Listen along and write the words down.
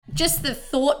just the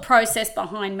thought process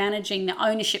behind managing the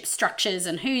ownership structures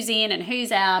and who's in and who's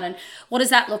out and what does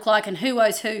that look like and who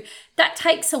owes who, that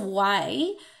takes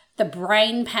away the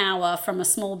brain power from a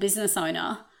small business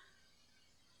owner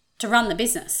to run the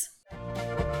business.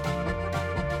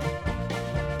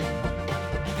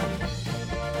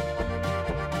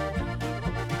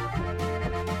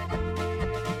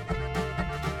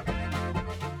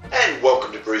 And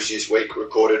welcome to Brews News Week,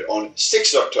 recorded on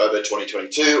 6th October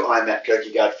 2022. I'm Matt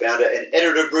Kirkegaard, founder and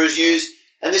editor of Brews News,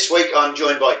 and this week I'm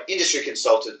joined by industry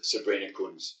consultant Sabrina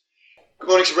Kunz. Good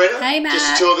morning, Sabrina. Hey, Matt.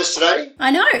 Just the two of us today. I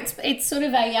know it's sort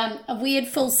of a weird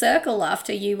full circle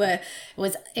after it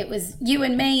was you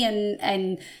and me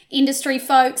and industry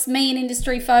folks, me and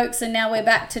industry folks, and now we're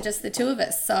back to just the two of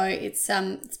us. So it's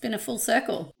been a full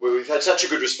circle. Well, we've had such a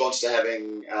good response to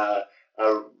having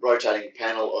a rotating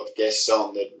panel of guests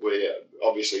on that we're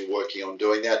obviously working on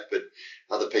doing that, but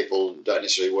other people don't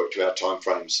necessarily work to our time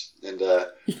frames. And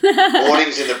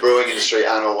mornings in the brewing industry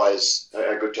aren't always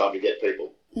a good time to get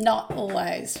people. Not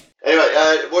always. Anyway,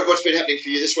 what's been happening for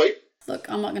you this week? Look,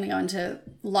 I'm not going to go into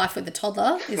life with a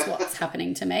toddler is what's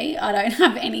happening to me. I don't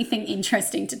have anything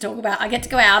interesting to talk about. I get to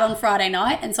go out on Friday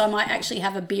night, and so I might actually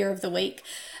have a beer of the week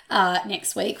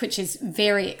next week, which is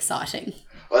very exciting.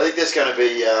 I think there's going to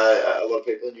be a lot of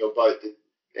people in your boat.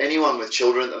 Anyone with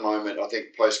children at the moment, I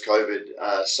think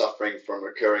post-COVID, suffering from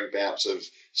recurring bouts of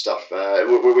stuff,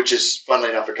 which is,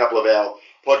 funnily enough, a couple of our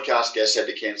podcast guests had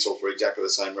to cancel for exactly the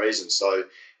same reason. So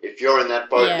if you're in that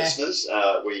boat, listeners,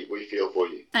 we feel for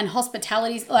you. And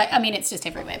hospitality's, it's just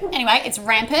everywhere. Anyway, it's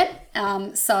rampant.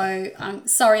 So I'm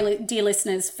sorry, dear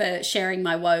listeners, for sharing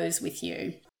my woes with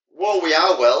you. While we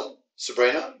are well,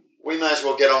 Sabrina, we may as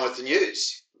well get on with the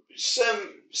news.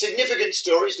 Some significant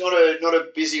stories, not a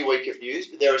busy week of news,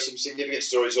 but there are some significant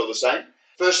stories all the same.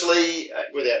 Firstly,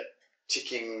 without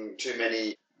ticking too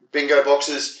many bingo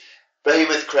boxes,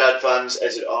 Behemoth crowdfunds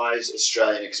as it eyes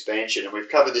Australian expansion. And we've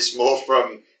covered this more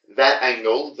from that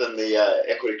angle than the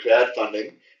equity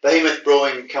crowdfunding. Behemoth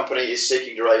Brewing Company is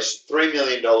seeking to raise $3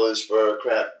 million for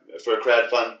a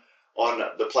crowdfund on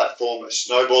the platform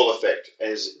Snowball Effect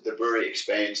as the brewery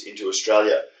expands into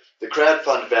Australia. The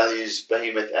crowdfund values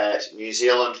Behemoth at New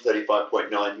Zealand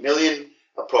 $35.9 million,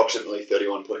 approximately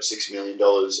 $31.6 million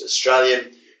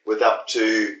Australian, with up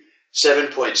to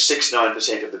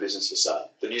 7.69% of the business for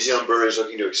sale. The New Zealand brewery is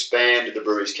looking to expand the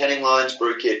brewery's canning lines,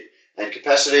 brew kit and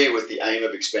capacity with the aim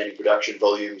of expanding production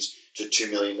volumes to 2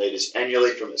 million litres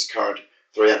annually from its current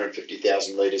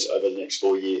 350,000 litres over the next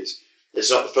 4 years.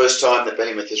 It's not the first time that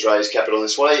Behemoth has raised capital in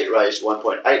this way. It raised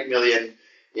 $1.8 million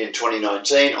in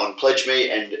 2019 on Pledge Me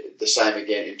and the same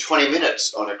again in 20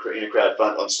 minutes in a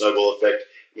crowdfund on Snowball Effect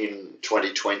in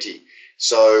 2020.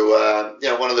 So,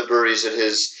 one of the breweries that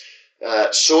has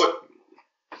sought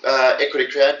equity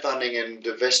crowdfunding and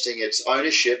divesting its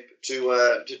ownership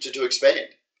to expand.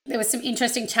 There was some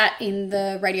interesting chat in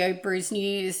the Radio Brews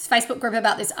News Facebook group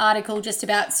about this article, just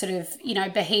about sort of,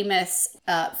 Behemoth's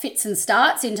fits and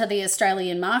starts into the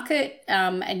Australian market.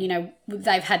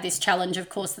 They've had this challenge, of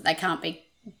course, that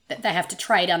they have to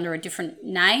trade under a different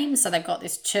name. So they've got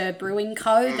this Chur Brewing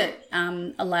Co. that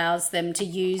allows them to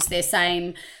use their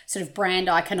same sort of brand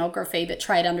iconography but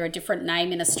trade under a different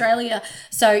name in Australia.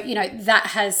 So, that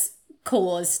has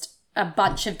caused a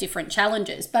bunch of different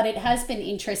challenges. But it has been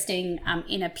interesting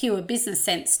in a pure business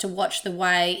sense to watch the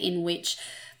way in which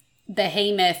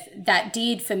Behemoth, that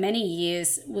did for many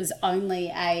years, was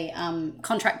only a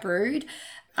contract brewed,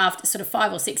 after sort of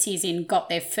 5 or 6 years in, got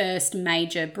their first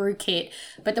major brew kit,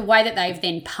 but the way that they've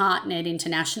then partnered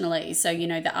internationally. So,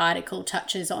 the article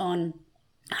touches on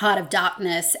Heart of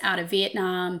Darkness out of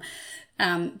Vietnam.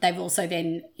 They've also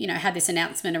then, had this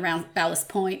announcement around Ballast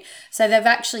Point. So they've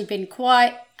actually been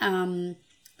quite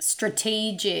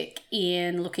strategic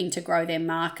in looking to grow their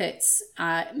markets,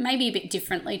 maybe a bit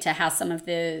differently to how some of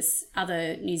the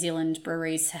other New Zealand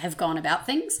breweries have gone about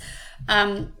things.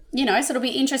 So it'll be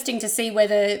interesting to see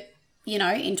whether,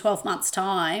 in 12 months'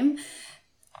 time,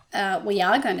 we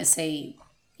are going to see,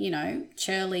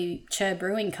 Chur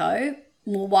Brewing Co.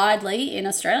 more widely in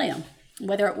Australia,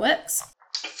 whether it works.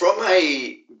 From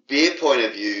a beer point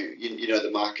of view, you know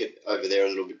the market over there a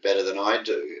little bit better than I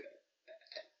do.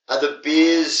 Are the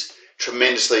beers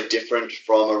tremendously different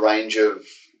from a range of,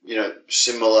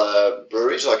 similar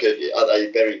breweries? Like, are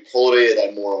they better in quality? Are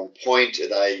they more on point? Are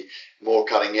they more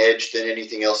cutting edge than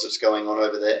anything else that's going on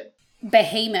over there?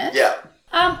 Behemoth? Yeah.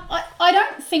 I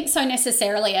don't think so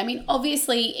necessarily. I mean,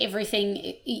 obviously everything,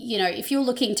 if you're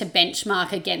looking to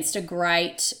benchmark against a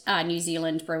great New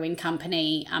Zealand brewing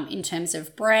company in terms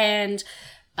of brand,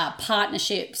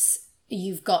 partnerships,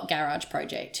 you've got Garage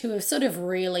Project, who have sort of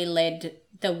really led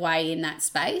the way in that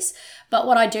space. But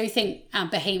what I do think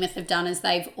Behemoth have done is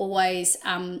they've always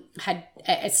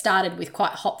it started with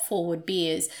quite hop forward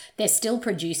beers. They're still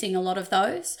producing a lot of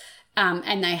those.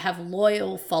 And they have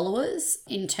loyal followers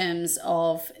in terms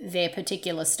of their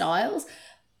particular styles.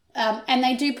 And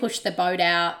they do push the boat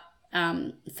out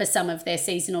for some of their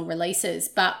seasonal releases,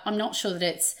 but I'm not sure that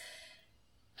it's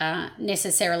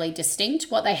necessarily distinct.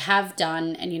 What they have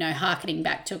done, and, hearkening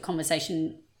back to a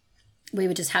conversation we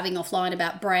were just having offline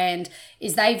about brand,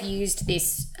 is they've used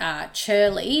this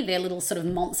Churley, their little sort of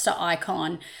monster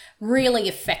icon, really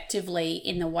effectively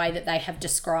in the way that they have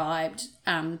described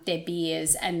their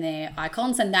beers and their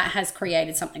icons, and that has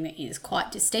created something that is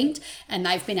quite distinct, and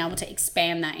they've been able to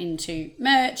expand that into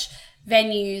merch,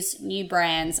 venues, new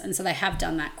brands, and so they have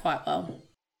done that quite well.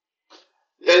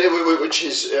 Yeah, which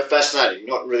is fascinating,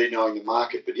 not really knowing the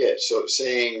market, but so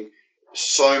seeing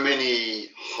so many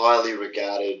highly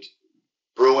regarded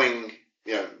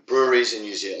breweries in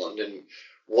New Zealand, and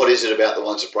what is it about the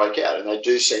ones that break out? And they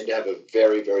do seem to have a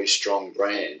very, very strong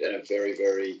brand and a very,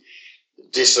 very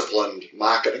disciplined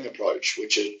marketing approach,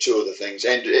 which are two of the things.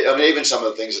 And even some of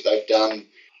the things that they've done,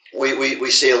 we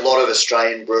see a lot of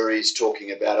Australian breweries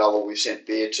talking about, we've sent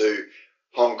beer to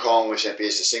Hong Kong, we've sent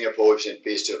beers to Singapore, we've sent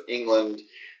beers to England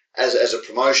as a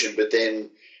promotion. But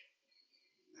then,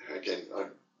 again, I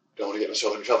don't want to get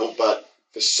myself in trouble, but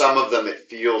for some of them, it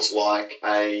feels like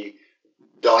a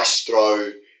dice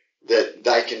throw that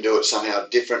they can do it somehow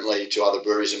differently to other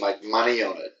breweries and make money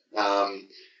on it,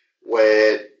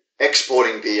 where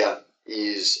exporting beer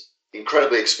is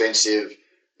incredibly expensive,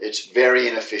 it's very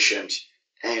inefficient,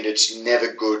 and it's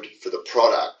never good for the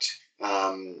product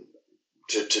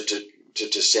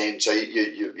to send. So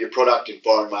your product in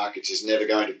foreign markets is never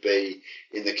going to be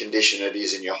in the condition it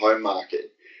is in your home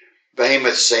market.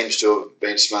 Behemoth seems to have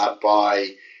been smart by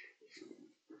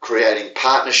creating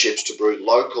partnerships to brew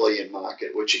locally in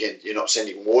market, which, again, you're not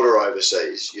sending water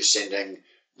overseas, you're sending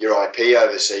your IP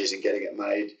overseas and getting it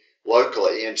made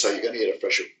locally, and so you're going to get a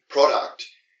fresher product,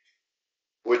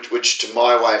 which to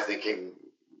my way of thinking,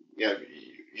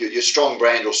 your strong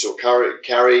brand will still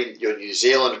carry, your New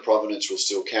Zealand provenance will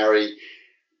still carry,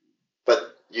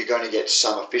 but you're going to get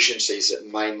some efficiencies that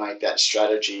may make that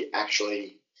strategy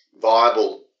actually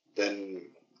viable than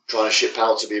trying to ship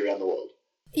pallets of beer around the world.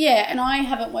 Yeah, and I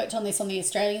haven't worked on this on the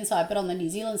Australian side, but on the New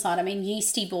Zealand side,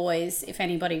 Yeasty Boys, if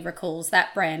anybody recalls,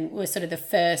 that brand was sort of the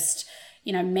first,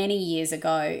 many years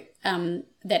ago,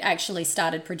 that actually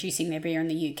started producing their beer in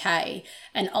the UK.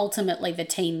 And ultimately the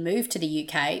team moved to the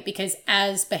UK because,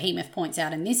 as Behemoth points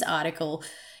out in this article,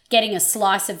 getting a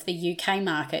slice of the UK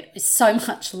market is so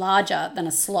much larger than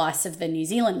a slice of the New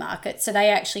Zealand market. So they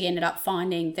actually ended up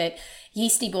finding that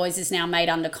Yeasty Boys is now made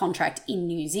under contract in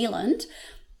New Zealand.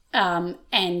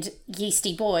 And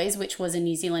Yeasty Boys, which was a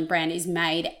New Zealand brand, is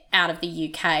made out of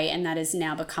the UK, and that has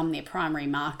now become their primary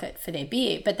market for their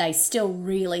beer. But they still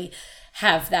really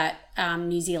have that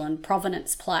New Zealand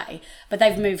provenance play, but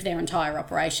they've moved their entire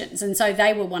operations. And so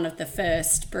they were one of the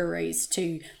first breweries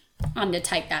to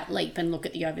undertake that leap and look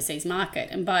at the overseas market.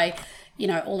 And by,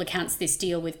 all accounts, this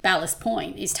deal with Ballast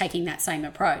Point is taking that same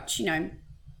approach.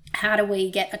 How do we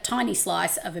get a tiny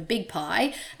slice of a big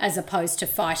pie as opposed to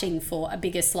fighting for a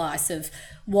bigger slice of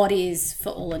what is, for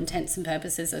all intents and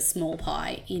purposes, a small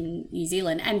pie in New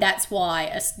Zealand? And that's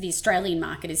why the Australian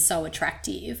market is so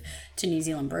attractive to New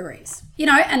Zealand breweries.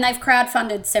 And they've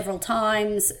crowdfunded several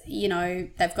times.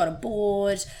 They've got a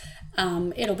board.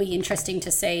 It'll be interesting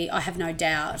to see. I have no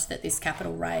doubt that this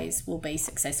capital raise will be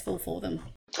successful for them.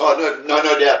 Oh,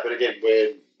 no doubt. But again,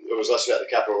 it was less about the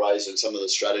capital raise and some of the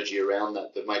strategy around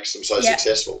that makes them so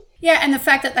successful. Yeah, and the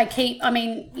fact that they keep,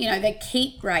 they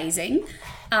keep raising.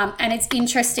 And it's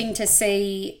interesting to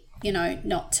see,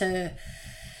 not to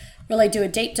really do a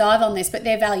deep dive on this, but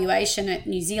their valuation at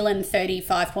New Zealand,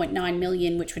 35.9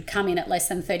 million, which would come in at less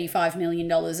than $35 million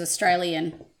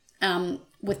Australian,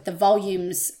 with the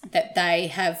volumes that they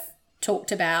have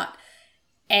talked about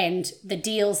and the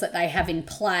deals that they have in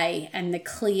play and the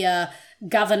clear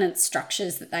governance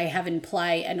structures that they have in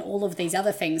play and all of these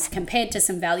other things, compared to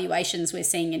some valuations we're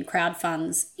seeing in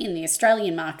crowdfunds in the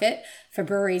Australian market for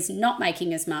breweries not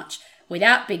making as much,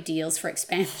 without big deals for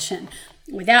expansion,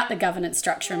 without the governance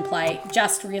structure in play,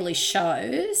 just really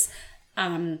shows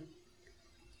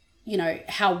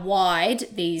how wide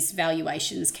these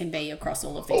valuations can be across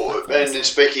all of these platforms. And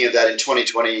speaking of that, in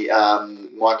 2020,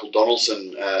 Michael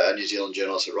Donaldson, a New Zealand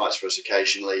journalist that writes for us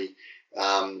occasionally,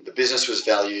 the business was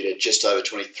valued at just over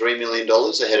 $23 million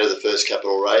ahead of the first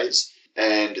capital raise,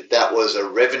 and that was a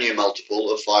revenue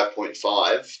multiple of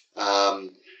 5.5.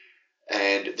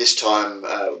 And this time,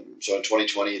 so in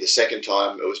 2020, the second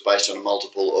time, it was based on a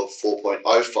multiple of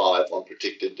 4.05 on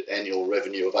predicted annual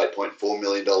revenue of $8.4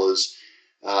 million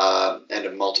and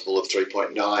a multiple of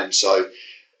 3.9. So,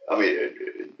 I mean,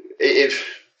 if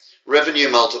revenue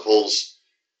multiples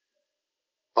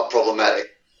are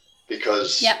problematic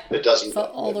because it doesn't... For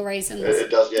all the reasons.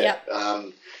 It does, yeah.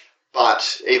 Yep.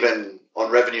 But even on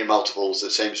revenue multiples,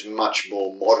 it seems much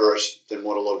more moderate than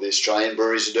what a lot of the Australian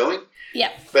breweries are doing.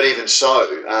 Yeah. But even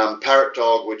so, Parrot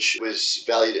Dog, which was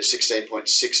valued at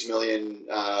 $16.6 million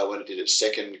when it did its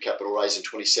second capital raise in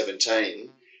 2017,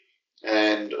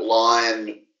 and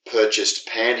Lion purchased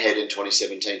Panhead in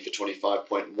 2017 for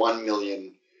 $25.1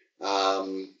 million.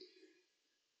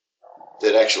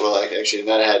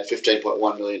 That had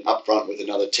 $15.1 million upfront with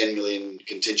another $10 million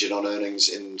contingent on earnings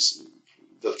in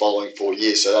the following 4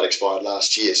 years. So that expired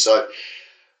last year. So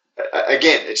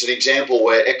again, it's an example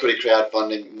where equity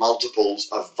crowdfunding multiples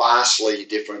are vastly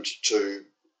different to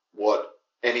what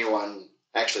anyone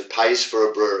actually pays for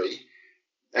a brewery,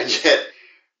 and yet,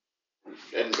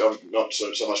 and I'm not so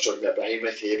much talking about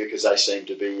Behemoth here because they seem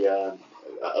to be a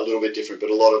little bit different, but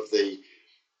a lot of the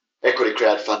equity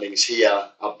crowdfundings here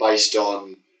are based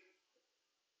on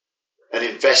an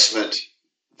investment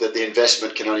that the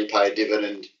investment can only pay a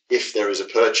dividend if there is a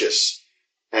purchase,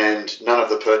 and none of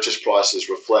the purchase prices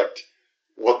reflect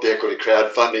what the equity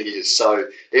crowdfunding is. So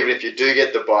even if you do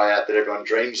get the buyout that everyone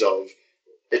dreams of,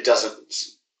 it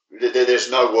doesn't.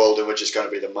 There's no world in which it's going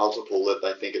to be the multiple that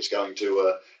they think it's going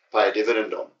to pay a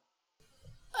dividend on.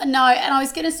 No, and I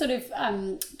was going to sort of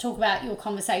talk about your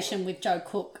conversation with Joe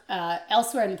Cook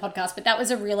elsewhere in the podcast, but that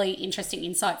was a really interesting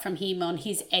insight from him on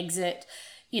his exit,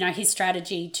 his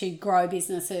strategy to grow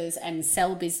businesses and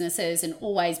sell businesses and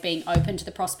always being open to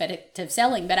the prospect of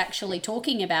selling, but actually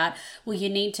talking about, well, you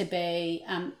need to be,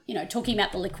 talking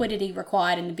about the liquidity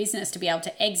required in the business to be able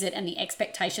to exit and the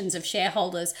expectations of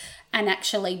shareholders, and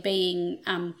actually being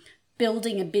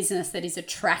building a business that is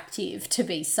attractive to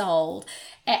be sold.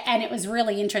 And it was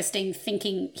really interesting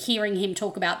hearing him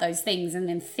talk about those things, and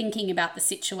then thinking about the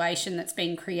situation that's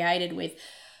been created with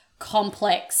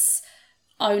complex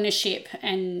ownership,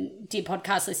 and dear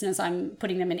podcast listeners, I'm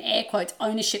putting them in air quotes,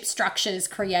 ownership structures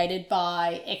created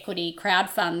by equity crowd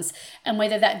funds, and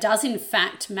whether that does in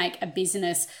fact make a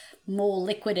business more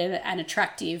liquid and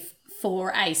attractive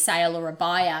for a sale or a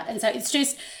buyout. And so it's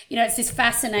just, it's this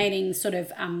fascinating sort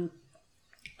of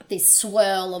this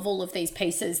swirl of all of these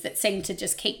pieces that seem to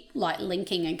just keep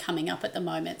linking and coming up at the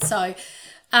moment. So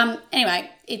anyway,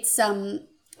 it's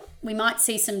we might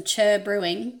see some Chur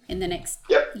brewing in the next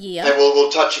year. And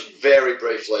we'll touch very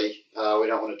briefly. We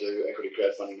don't want to do equity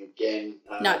crowdfunding again.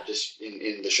 No. Just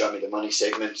in the Show Me the Money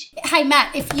segment. Hey,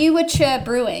 Matt, if you were Chur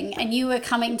brewing and you were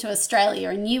coming to Australia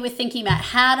and you were thinking about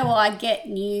how do I get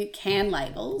new can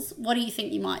labels, what do you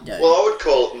think you might do? Well, I would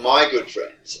call my good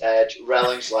friends at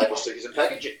Rallings Label Stickers and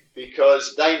Packaging,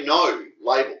 because they know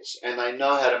labels and they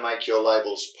know how to make your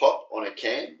labels pop on a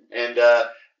can, and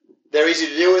they're easy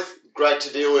to deal with, great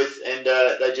to deal with, and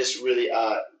they just really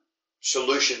are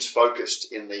solutions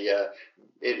focused in the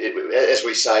as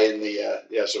we say in the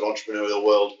sort of entrepreneurial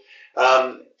world.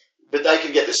 But they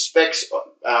can get the specs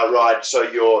right so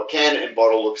your can and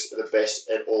bottle looks the best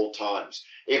at all times,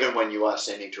 even when you are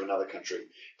sending to another country.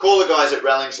 Call the guys at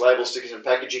Rallings Label Stickers and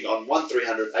Packaging on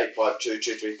 1300 852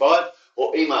 235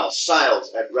 or email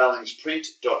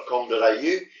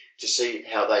sales@rallingsprint.com.au to see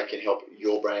how they can help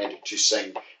your brand to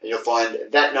sing. And you'll find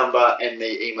that number and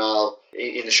the email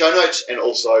in the show notes, and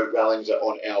also Rallings are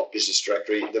on our business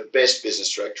directory, the best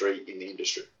business directory in the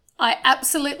industry. I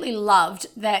absolutely loved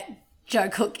that Joe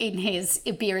Cook in his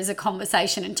Beer as a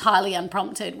Conversation, entirely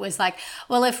unprompted, was like,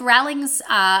 well, if Rallings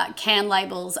can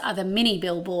labels are the mini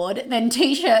billboard, then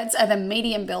T-shirts are the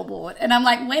medium billboard. And I'm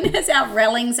like, when has our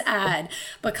Rallings ad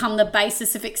become the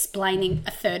basis of explaining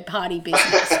a third-party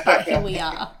business? But here we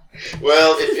are.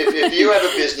 Well, if you have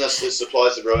a business that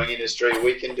supplies the brewing industry,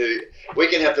 we can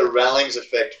have the Rallings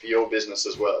effect for your business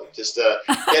as well. Just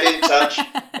get in touch,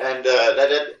 and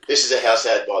this is a house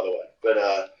ad, by the way. But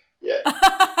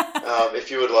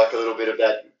if you would like a little bit of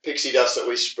that pixie dust that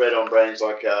we spread on brands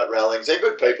like Rallings, they're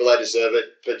good people, they deserve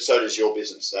it, but so does your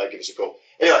business. Give us a call.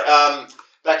 Anyway,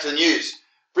 back to the news.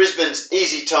 Brisbane's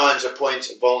Easy Times appoints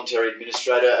voluntary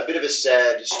administrator. A bit of a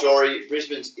sad story.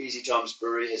 Brisbane's Easy Times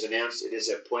Brewery has announced it has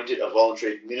appointed a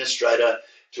voluntary administrator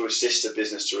to assist the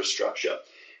business to restructure.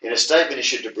 In a statement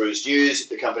issued to Brews News,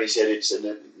 the company said it's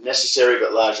a necessary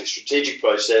but largely strategic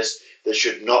process that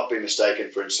should not be mistaken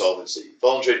for insolvency.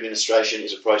 Voluntary administration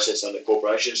is a process under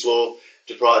corporations law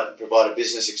to provide a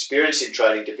business experiencing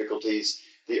trading difficulties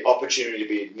the opportunity to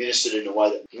be administered in a way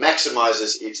that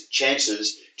maximises its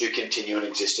chances to continue in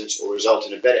existence or result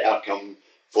in a better outcome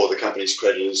for the company's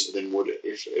creditors than would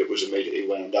if it was immediately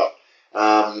wound up.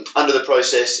 Under the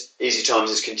process, Easy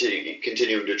Times is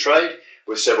continuing to trade,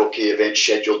 with several key events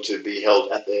scheduled to be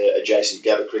held at the adjacent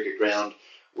Gabba Cricket Ground,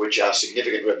 which are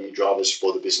significant revenue drivers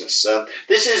for the business.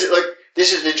 This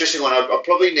is an interesting one. I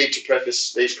probably need to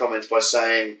preface these comments by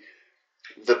saying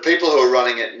the people who are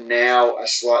running it now are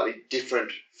slightly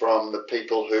different from the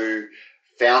people who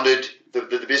founded the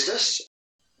business.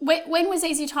 When was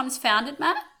Easy Times founded,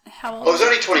 Matt? How old? It was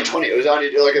only 2020. It was only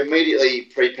like immediately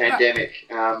pre-pandemic,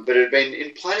 right. But it had been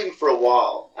in planning for a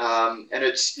while, and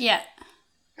it's this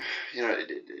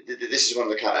is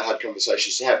one of the hard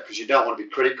conversations to have because you don't want to be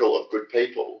critical of good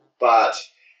people, but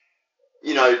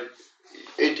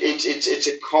it's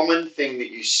a common thing that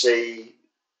you see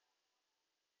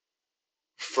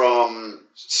from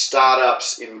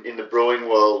startups in the brewing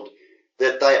world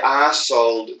that they are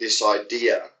sold this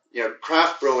idea.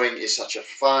 Craft brewing is such a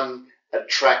fun,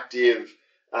 attractive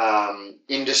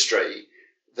industry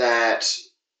that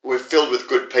we're filled with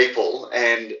good people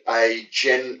and a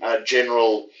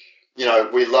general,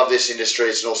 we love this industry,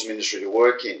 it's an awesome industry to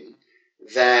work in,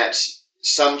 that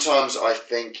sometimes I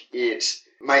think it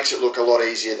makes it look a lot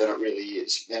easier than it really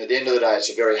is. And at the end of the day, it's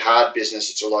a very hard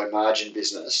business, it's a low margin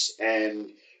business,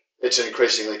 and it's an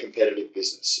increasingly competitive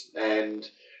business. And,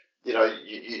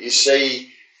 you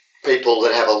see people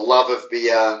that have a love of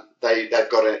beer, they've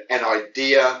got an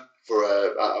idea for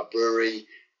a brewery,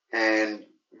 and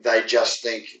they just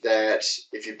think that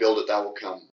if you build it, they will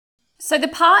come. So the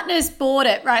partners bought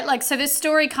it, right? Like, so the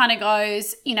story kind of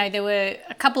goes, there were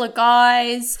a couple of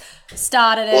guys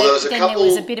started it. Well, there was a then couple there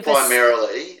was a bit of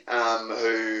primarily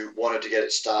who wanted to get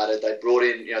it started. They brought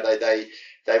in,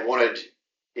 they wanted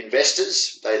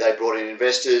investors. They brought in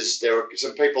investors. There were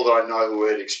some people that I know who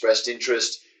had expressed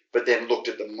interest, but then looked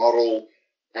at the model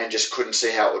and just couldn't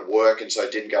see how it would work, and so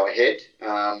it didn't go ahead.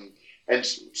 And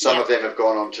some of them have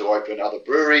gone on to open other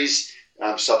breweries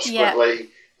subsequently.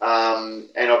 Yeah.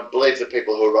 And I believe the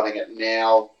people who are running it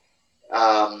now,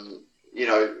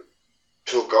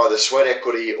 took either sweat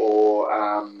equity or,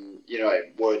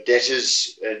 were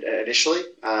debtors initially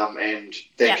and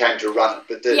then came to run it.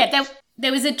 But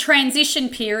there was a transition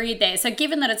period there. So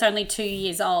given that it's only 2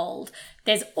 years old,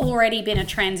 there's already been a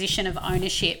transition of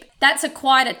ownership. That's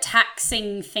quite a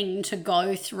taxing thing to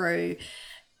go through.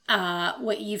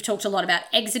 You've talked a lot about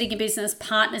exiting a business,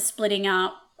 partners splitting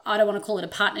up. I don't want to call it a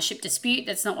partnership dispute.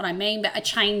 That's not what I mean, but a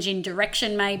change in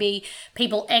direction maybe,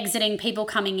 people exiting, people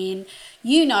coming in.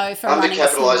 From running a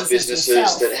small business businesses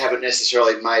yourself, that haven't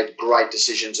necessarily made great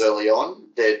decisions early on,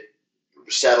 that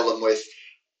saddle them with,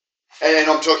 and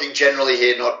I'm talking generally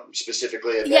here, not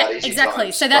specifically about Easy exactly.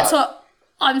 Times, so that's what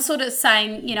I'm sort of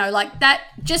saying, like that,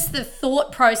 just the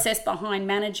thought process behind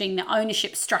managing the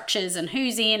ownership structures and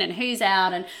who's in and who's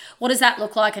out and what does that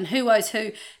look like and who owes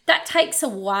who, that takes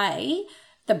away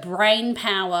the brain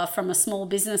power from a small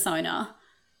business owner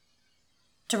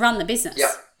to run the business,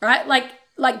 right?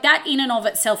 Like that in and of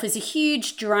itself is a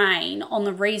huge drain on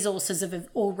the resources of an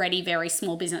already very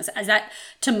small business, as that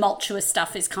tumultuous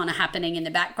stuff is kind of happening in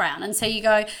the background. And so you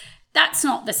go, that's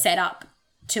not the setup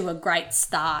to a great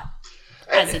start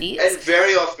as it is. And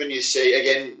very often you see,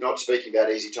 again, not speaking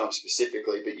about Easy Times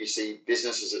specifically, but you see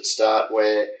businesses that start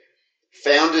where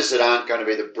founders that aren't going to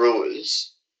be the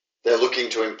brewers, they're looking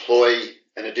to employ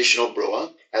an additional brewer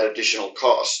at additional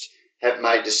cost, have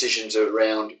made decisions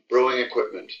around brewing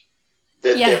equipment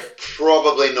that they're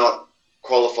probably not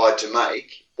qualified to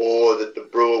make, or that the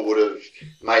brewer would have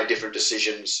made different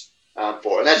decisions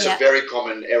for. And that's a very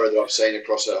common error that I've seen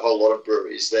across a whole lot of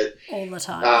breweries, that all the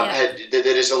time that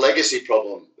is a legacy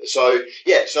problem. So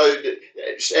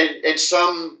and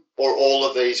some or all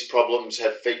of these problems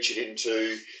have featured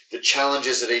into the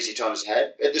challenges that Easy Times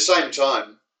had. At the same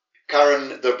time,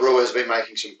 Curran, the brewer, has been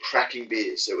making some cracking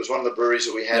beers. It was one of the breweries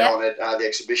that we had on at the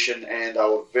exhibition, and they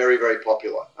were very, very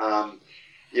popular.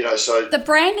 So the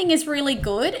branding is really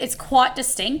good. It's quite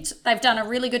distinct. They've done a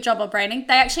really good job of branding.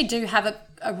 They actually do have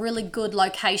a really good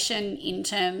location in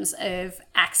terms of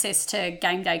access to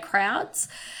game day crowds.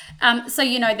 So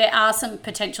there are some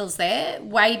potentials there.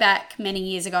 Way back many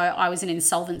years ago, I was an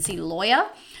insolvency lawyer.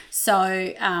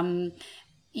 So,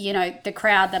 the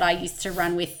crowd that I used to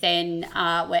run with then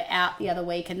were out the other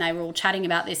week, and they were all chatting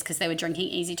about this because they were drinking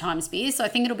Easy Times beers. So I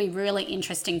think it'll be really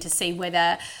interesting to see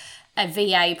whether a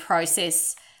VA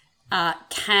process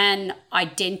can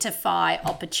identify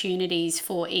opportunities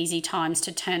for Easy Times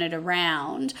to turn it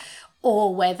around,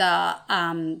 or whether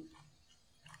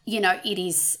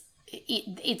it's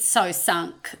so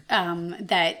sunk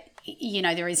that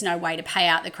there is no way to pay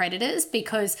out the creditors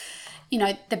because,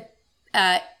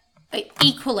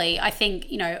 equally, I think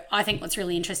what's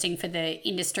really interesting for the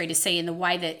industry to see in the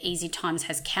way that Easy Times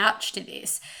has couched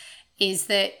this is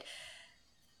that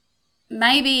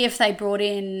maybe if they brought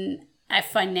in a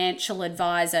financial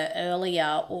advisor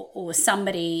earlier or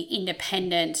somebody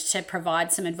independent to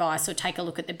provide some advice or take a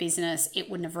look at the business, it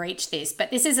wouldn't have reached this. But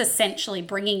this is essentially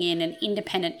bringing in an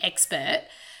independent expert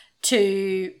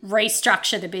to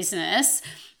restructure the business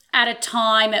at a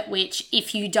time at which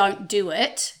if you don't do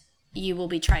it, you will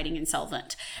be trading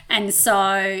insolvent. And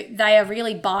so they are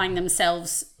really buying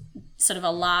themselves sort of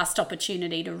a last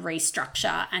opportunity to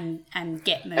restructure and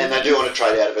get moving. And they do want to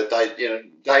trade out of it.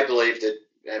 They believe that,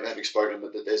 having spoken to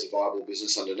them, that there's a viable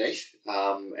business underneath,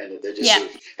 and that they're just sort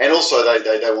of, and also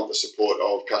they want the support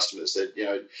of customers. That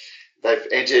they've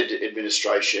entered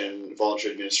administration,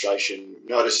 voluntary administration.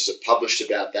 Notices are published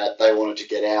about that. They wanted to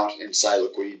get out and say,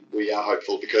 look, we are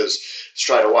hopeful, because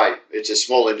straight away it's a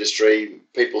small industry.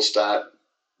 People start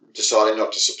deciding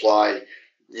not to supply,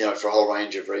 for a whole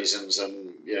range of reasons, and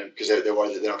because they're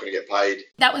worried that they're not going to get paid.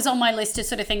 That was on my list of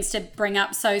sort of things to bring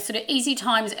up. So sort of Easy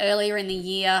Times earlier in the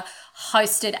year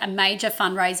hosted a major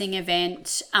fundraising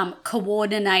event,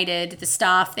 coordinated the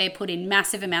staff there, put in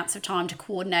massive amounts of time to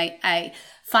coordinate a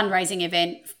fundraising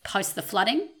event post the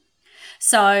flooding.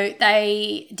 So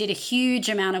they did a huge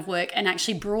amount of work and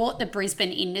actually brought the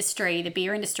Brisbane industry, the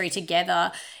beer industry,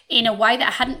 together in a way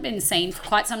that hadn't been seen for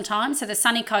quite some time. So the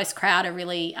Sunny Coast crowd are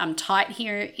really tight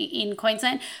here in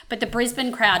Queensland, but the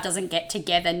Brisbane crowd doesn't get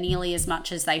together nearly as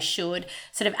much as they should,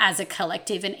 sort of as a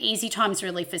collective, and Easy Times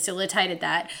really facilitated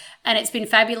that. And it's been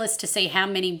fabulous to see how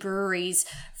many breweries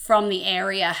from the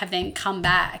area have then come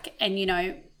back and,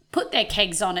 put their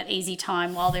kegs on at Easy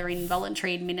Time while they're in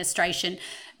voluntary administration,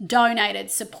 donated,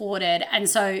 supported. And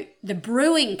so the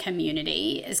brewing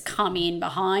community has come in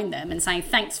behind them and saying,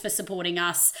 thanks for supporting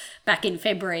us back in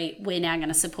February. We're now going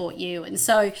to support you. And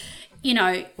so,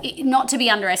 not to be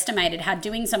underestimated how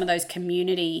doing some of those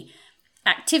community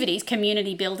activities,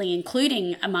 community building,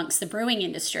 including amongst the brewing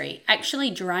industry, actually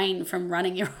drain from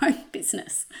running your own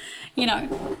business,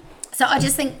 So I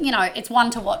just think, it's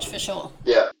one to watch for sure.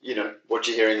 Yeah, what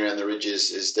you're hearing around the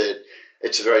ridges is that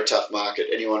it's a very tough market.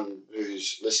 Anyone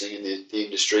who's listening in the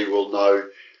industry will know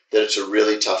that it's a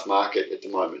really tough market at the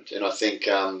moment. And I think,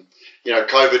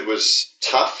 COVID was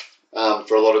tough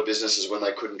for a lot of businesses when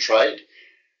they couldn't trade.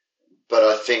 But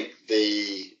I think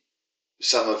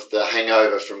some of the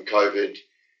hangover from COVID,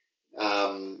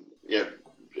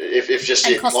 if just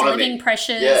and the cost economy, of living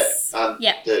pressures,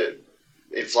 the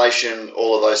inflation,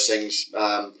 all of those things,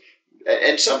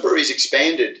 and some breweries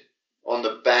expanded on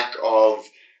the back of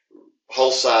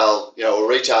wholesale, or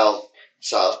retail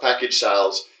sales, package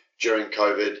sales during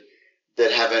COVID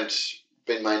that haven't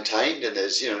been maintained. And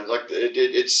there's,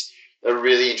 it's a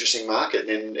really interesting market.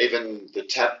 And even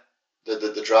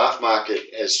the draft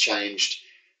market has changed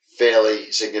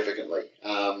fairly significantly.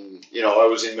 I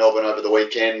was in Melbourne over the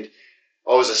weekend.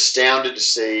 I was astounded to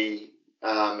see,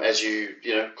 as you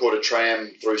caught a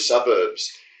tram through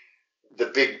suburbs, the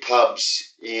big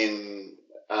pubs in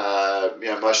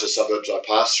most of the suburbs I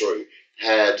passed through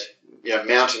had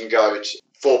Mountain Goat,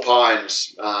 Four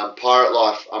Pines, Pirate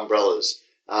Life umbrellas.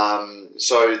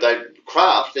 So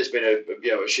there's been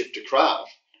a shift to craft,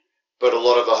 but a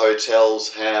lot of the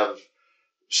hotels have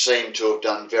seemed to have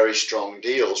done very strong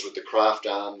deals with the craft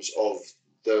arms of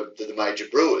the major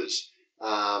brewers,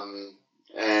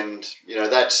 and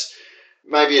that's.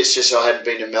 Maybe it's just I hadn't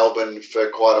been to Melbourne for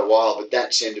quite a while, but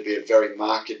that seemed to be a very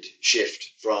marked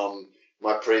shift from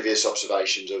my previous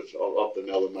observations of the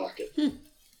Melbourne market.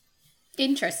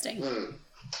 Interesting.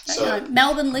 So,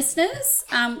 Melbourne listeners,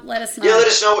 let us know. Yeah, let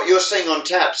us know what you're seeing on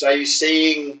taps. Are you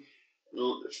seeing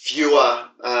fewer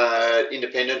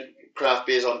independent craft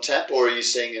beers on tap, or are you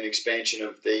seeing an expansion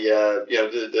of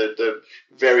the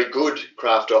very good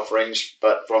craft offerings,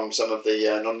 but from some of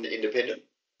the non-independent?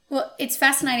 Well, it's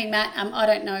fascinating, Matt. I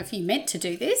don't know if you meant to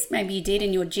do this. Maybe you did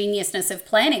in your geniusness of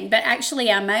planning. But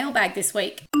actually, our mailbag this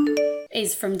week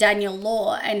is from Daniel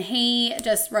Law. And he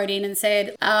just wrote in and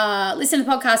said, listen to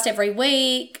the podcast every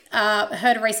week.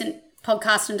 Heard a recent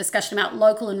podcast and discussion about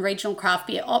local and regional craft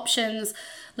beer options.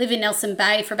 Live in Nelson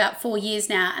Bay for about 4 years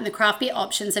now, and the craft beer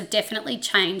options have definitely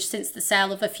changed since the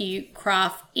sale of a few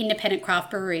independent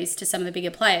craft breweries to some of the bigger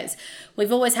players.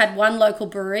 We've always had one local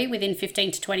brewery within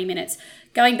 15 to 20 minutes.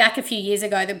 Going back a few years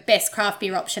ago, the best craft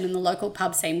beer option in the local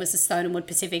pub scene was the Stone and Wood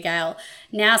Pacific Ale.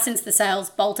 Now, since the sales,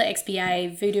 Bolter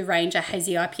XPA, Voodoo Ranger,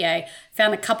 Hazy IPA,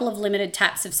 found a couple of limited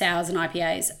taps of sours and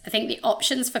IPAs. I think the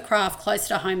options for craft closer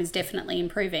to home is definitely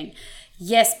improving.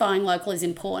 yes, buying local is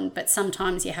important, but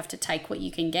sometimes you have to take what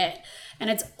you can get. And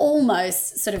it's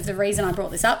almost sort of the reason I brought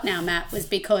this up now, Matt, was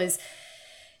because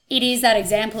it is that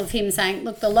example of him saying,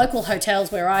 look, the local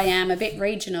hotels where I am, a bit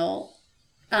regional,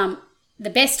 the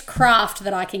best craft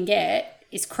that I can get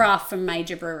is craft from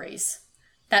major breweries.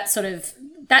 That's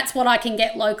what I can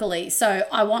get locally. So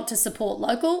I want to support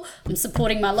local. I'm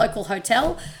supporting my local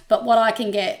hotel, but what I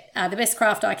can get, the best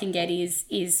craft I can get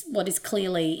is what is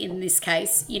clearly, in this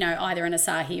case, either an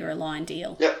Asahi or a Lion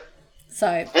deal. Yep. So,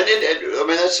 and I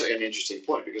mean, that's an interesting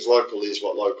point, because local is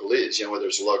what local is, whether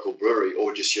it's a local brewery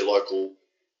or just your local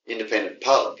independent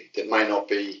pub that may not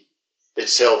be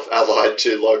itself allied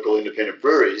to local independent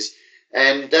breweries.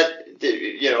 And that,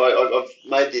 I've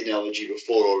made the analogy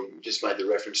before, or just made the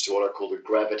reference to what I call the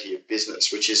gravity of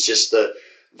business, which is just the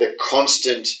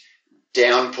constant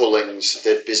downpullings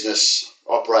that business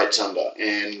operates under.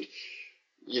 And,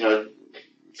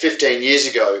 15 years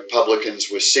ago, publicans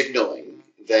were signalling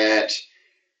that,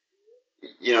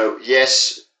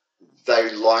 yes,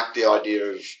 they like the idea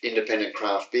of independent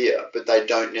craft beer, but they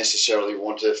don't necessarily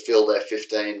want to fill their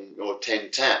 15 or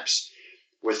 10 taps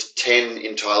with 10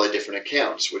 entirely different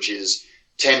accounts, which is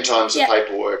 10 times the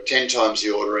paperwork, 10 times the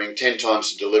ordering, 10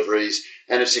 times the deliveries,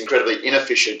 and it's incredibly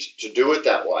inefficient to do it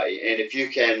that way. And if you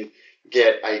can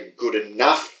get a good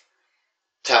enough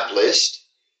tap list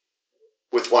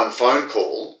with one phone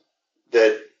call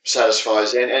that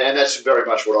satisfies, and that's very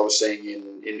much what I was seeing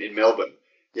in Melbourne.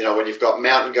 When you've got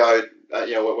Mountain Goat,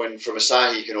 when from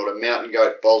Asahi you can order Mountain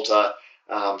Goat, Bolter,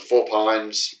 Four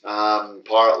Pines,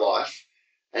 Pirate Life,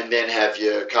 and then have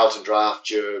your Carlton Draft,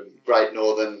 your Great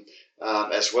Northern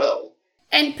as well.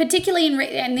 And particularly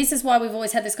and this is why we've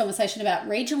always had this conversation about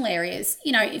regional areas.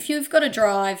 If you've got to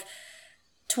drive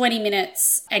 20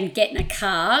 minutes and get in a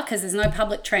car because there's no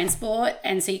public transport,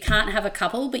 and so you can't have a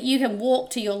couple, but you can walk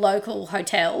to your local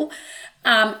hotel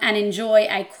and enjoy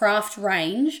a craft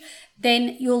range,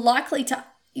 then you're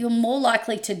more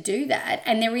likely to do that.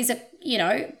 And there is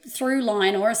through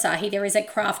Lion or Asahi, there is a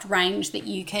craft range that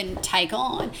you can take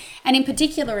on. And in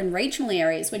particular in regional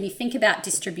areas, when you think about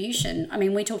distribution, I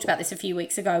mean, we talked about this a few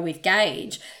weeks ago with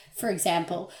Gage, for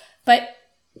example, but,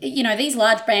 these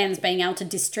large brands being able to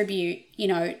distribute,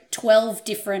 12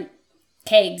 different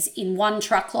kegs in one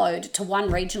truckload to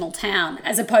one regional town,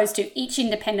 as opposed to each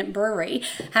independent brewery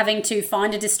having to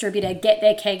find a distributor, get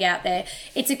their keg out there.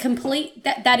 It's a complete,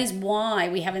 that is why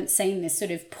we haven't seen this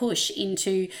sort of push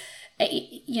into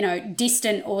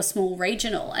distant or small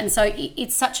regional. And so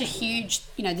it's such a huge,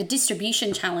 the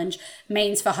distribution challenge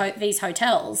means for these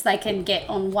hotels, they can get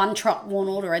on one truck, one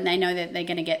order, and they know that they're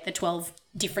going to get the 12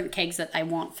 different kegs that they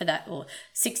want for that, or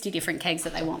 60 different kegs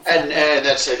that they want for and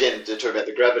that's, again, to talk about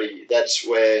the gravity, that's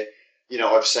where,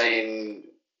 I've seen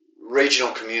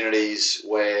regional communities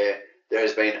where there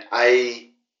has been a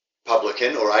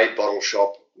publican or a bottle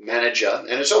shop manager,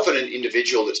 and it's often an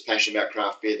individual that's passionate about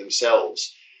craft beer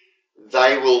themselves.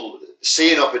 They will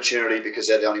see an opportunity because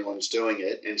they're the only ones doing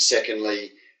it, and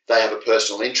secondly, they have a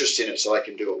personal interest in it so they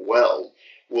can do it well,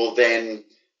 will then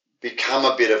become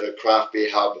a bit of a craft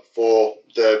beer hub for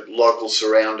the local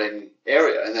surrounding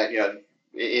area. And that,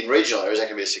 in regional areas, that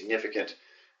can be a significant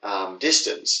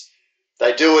distance.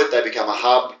 They do it, they become a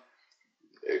hub,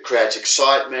 it creates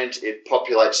excitement, it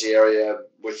populates the area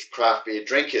with craft beer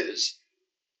drinkers.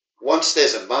 Once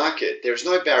there's a market, there's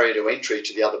no barrier to entry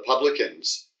to the other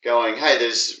publicans going, hey,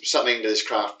 there's something to this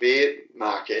craft beer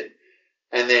market,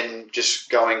 and then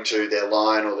just going to their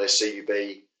Lion or their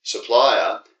CUB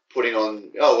supplier, putting on,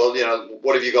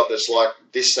 what have you got that's like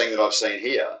this thing that I've seen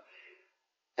here?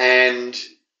 And,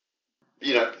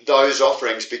 those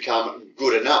offerings become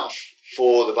good enough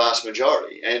for the vast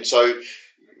majority. And so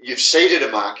you've seeded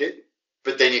a market,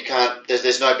 but then you can't,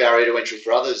 there's no barrier to entry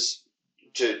for others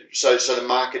so the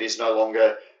market is no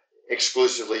longer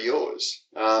exclusively yours.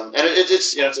 And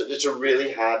it's a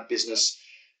really hard business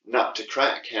nut to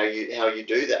crack, how you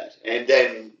do that. And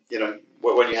then,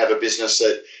 when you have a business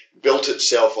that built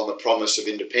itself on the promise of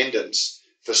independence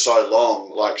for so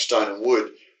long, like Stone and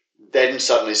Wood, then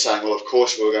suddenly saying, well, of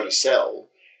course we're going to sell,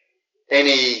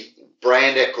 any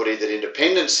brand equity that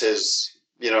independence has,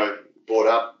 brought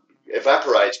up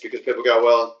evaporates, because people go,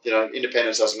 well,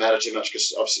 independence doesn't matter too much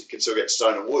because I can still get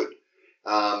Stone and Wood.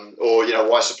 Or,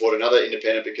 why support another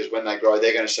independent, because when they grow,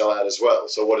 they're going to sell out as well.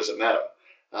 So what does it matter?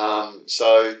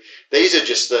 So these are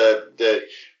just the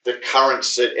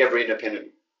currents that every independent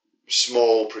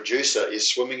small producer is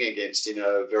swimming against in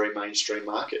a very mainstream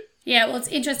market. Yeah, well, it's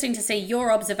interesting to see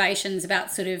your observations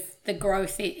about sort of the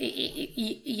growth, in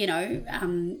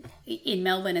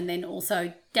Melbourne, and then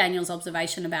also Daniel's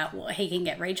observation about what he can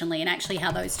get regionally, and actually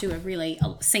how those two are really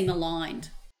seem aligned.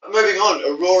 Moving on,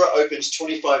 Aurora opens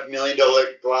 $25 million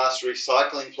glass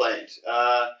recycling plant.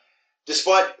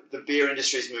 Despite the beer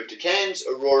industry's move to cans,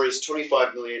 Aurora's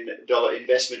 $25 million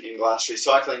investment in glass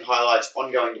recycling highlights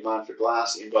ongoing demand for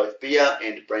glass in both beer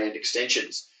and brand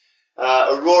extensions.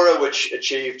 Aurora, which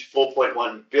achieved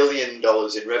 $4.1 billion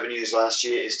in revenues last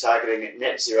year, is targeting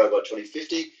net zero by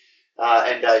 2050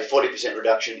 and a 40%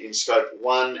 reduction in Scope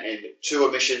 1 and 2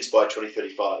 emissions by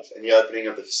 2035. And the opening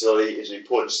of the facility is an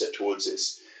important step towards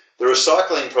this. The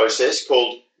recycling process,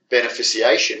 called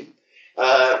beneficiation,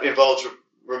 involves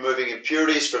removing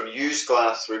impurities from used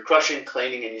glass through crushing,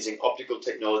 cleaning, and using optical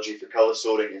technology for colour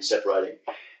sorting and separating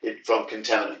it from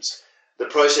contaminants. The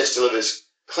process delivers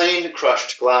clean,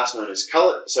 crushed glass known as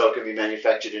cullet, so it can be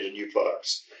manufactured into new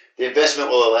products. The investment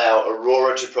will allow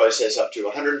Aurora to process up to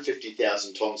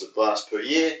 150,000 tonnes of glass per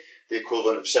year, the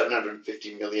equivalent of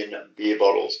 750 million beer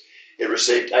bottles. It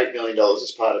received $8 million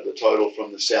as part of the total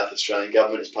from the South Australian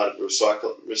Government as part of the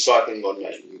Recycling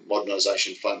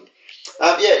Modernisation Fund.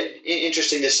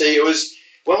 Interesting to see. It was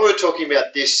when we were talking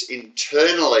about this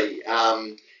internally,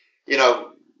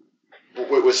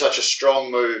 with such a strong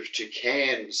move to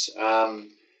cans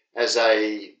as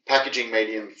a packaging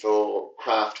medium for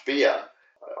craft beer,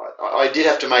 I did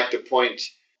have to make the point,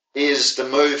 is the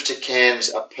move to cans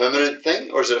a permanent thing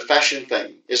or is it a fashion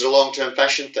thing? Is it a long-term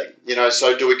fashion thing?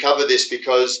 So do we cover this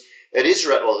because it is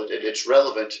it's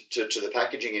relevant to the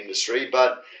packaging industry,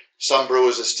 but some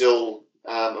brewers are still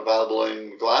available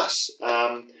in glass.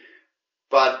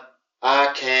 But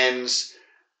our cans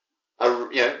are,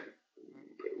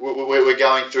 we're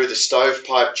going through the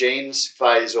stovepipe jeans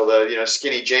phase or the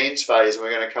skinny jeans phase, and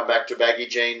we're going to come back to baggy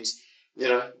jeans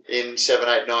in 7,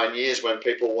 8, 9 years when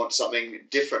people want something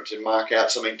different and mark out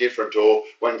something different, or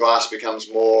when glass becomes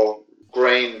more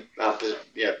green, at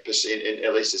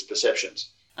least as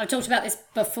perceptions. I've talked about this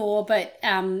before, but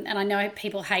and I know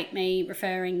people hate me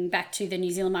referring back to the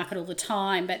New Zealand market all the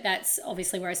time, but that's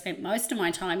obviously where I spent most of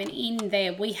my time. And in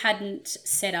there, we hadn't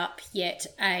set up yet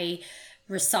a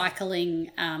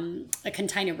recycling, a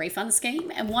container refund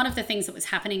scheme. And one of the things that was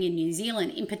happening in New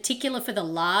Zealand, in particular for the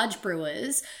large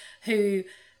brewers who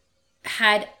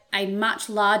had a much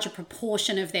larger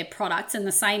proportion of their products, and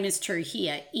the same is true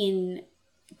here in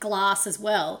glass as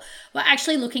well, we're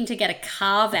actually looking to get a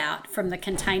carve out from the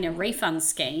container refund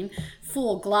scheme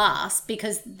for glass,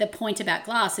 because the point about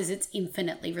glass is it's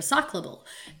infinitely recyclable.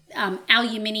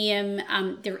 Aluminium,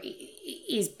 there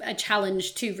is a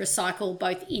challenge to recycle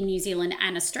both in New Zealand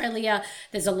and Australia.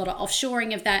 There's a lot of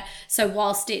offshoring of that. So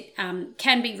whilst it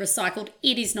can be recycled,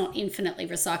 it is not infinitely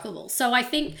recyclable. So I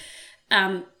think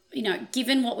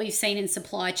given what we've seen in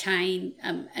supply chain,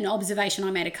 an observation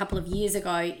I made a couple of years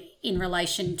ago in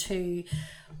relation to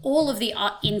all of the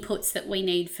inputs that we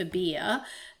need for beer,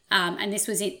 and this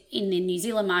was in the New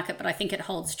Zealand market, but I think it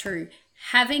holds true.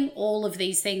 Having all of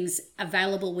these things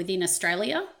available within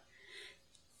Australia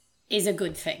is a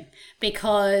good thing,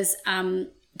 because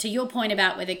to your point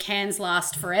about whether cans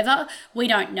last forever, we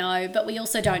don't know, but we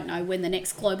also don't know when the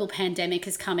next global pandemic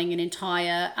is coming and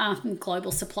entire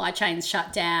global supply chains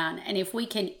shut down. And if we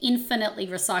can infinitely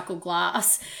recycle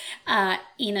glass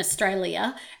in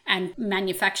Australia and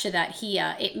manufacture that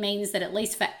here, it means that at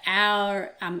least for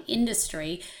our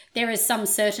industry, there is some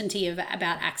certainty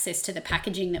about access to the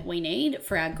packaging that we need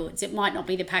for our goods. It might not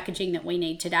be the packaging that we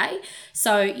need today.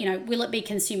 So, will it be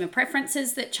consumer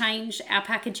preferences that change our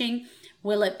packaging?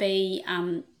 Will it be,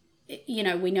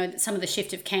 we know that some of the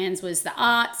shift of cans was the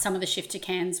art, some of the shift to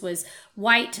cans was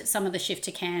weight, some of the shift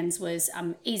to cans was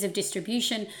ease of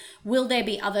distribution. Will there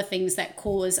be other things that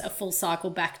cause a full cycle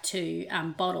back to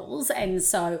bottles, and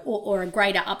so, or a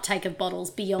greater uptake of bottles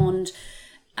beyond,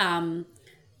 the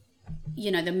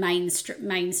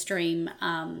mainstream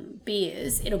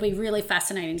beers? It'll be really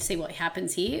fascinating to see what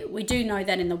happens here. We do know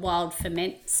that in the wild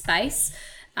ferment space,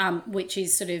 which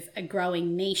is sort of a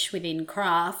growing niche within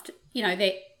craft,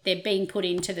 they're being put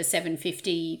into the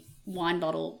 750 wine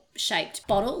bottle shaped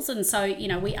bottles. And so,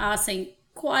 we are seeing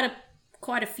quite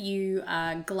a few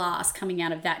glass coming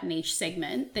out of that niche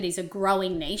segment that is a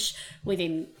growing niche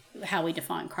within how we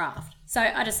define craft. So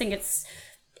I just think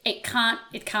it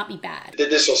can't be bad.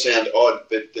 This will sound odd,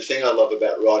 but the thing I love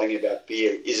about writing about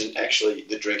beer isn't actually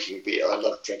the drinking beer. I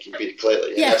love drinking beer,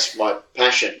 clearly, and that's my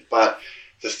passion. But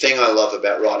the thing I love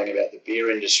about writing about the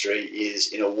beer industry is,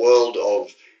 in a world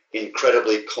of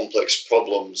incredibly complex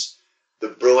problems, the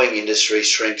brewing industry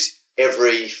shrinks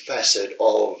every facet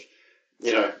of,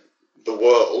 the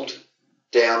world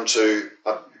down to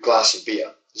a glass of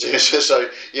beer.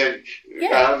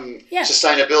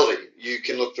 Sustainability, you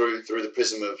can look through the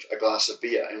prism of a glass of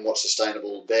beer and what's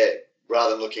sustainable there.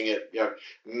 rather than looking at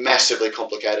massively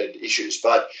complicated issues.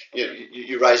 But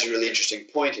you raise a really interesting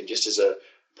point, and just as a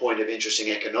point of interesting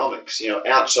economics,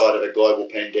 outside of a global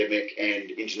pandemic and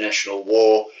international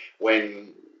war,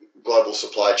 when global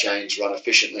supply chains run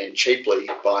efficiently and cheaply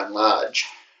by and large,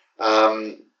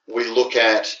 we look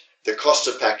at the cost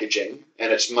of packaging,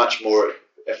 and it's much more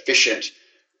efficient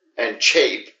and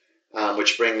cheap,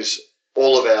 which brings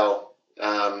all of our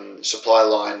supply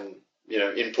line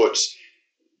inputs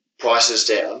prices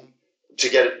down to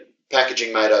get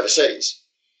packaging made overseas.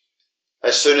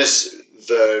 As soon as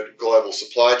the global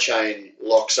supply chain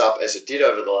locks up, as it did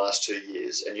over the last 2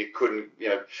 years, and you couldn't,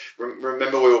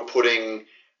 remember we were putting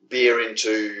beer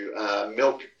into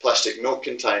plastic milk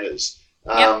containers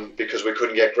because we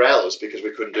couldn't get growlers, because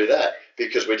we couldn't do that,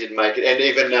 because we didn't make it. And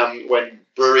even when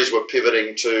breweries were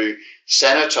pivoting to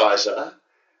sanitizer,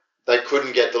 they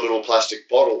couldn't get the little plastic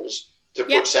bottles to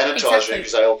put sanitizer in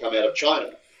because they all come out of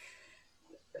China.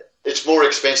 It's more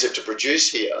expensive to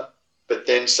produce here, but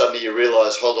then suddenly you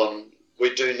realise, hold on,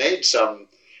 we do need some,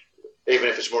 even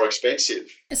if it's more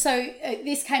expensive. So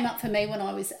this came up for me when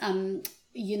I was,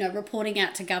 reporting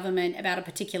out to government about a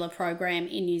particular program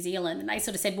in New Zealand, and they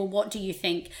sort of said, well, what do you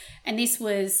think? And this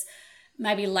was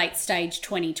maybe late stage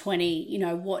 2020,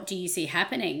 what do you see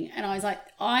happening? And I was like,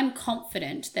 I'm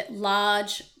confident that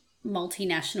large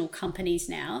multinational companies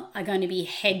now are going to be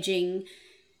hedging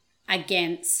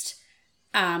against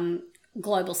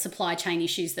global supply chain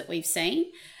issues that we've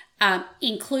seen,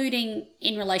 including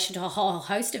in relation to a whole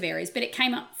host of areas. But it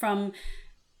came up from,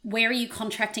 where are you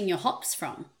contracting your hops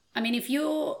from? I mean, if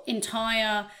your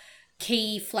entire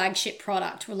key flagship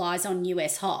product relies on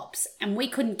US hops and we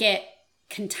couldn't get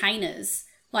containers,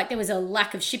 like there was a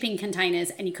lack of shipping containers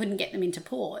and you couldn't get them into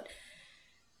port,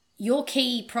 your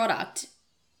key product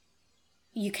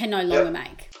you can no longer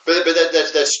make. But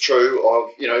that's true of,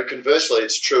 conversely,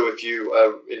 it's true if you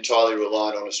are entirely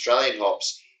reliant on Australian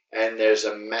hops and there's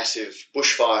a massive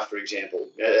bushfire, for example,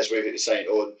 as we were saying,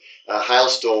 or a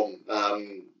hailstorm,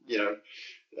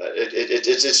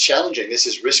 it's challenging. This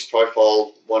is risk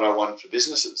profile 101 for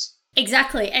businesses.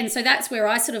 Exactly. And so that's where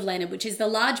I sort of landed, which is the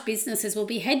large businesses will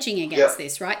be hedging against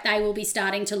this, right? They will be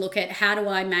starting to look at, how do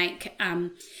I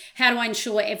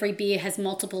ensure every beer has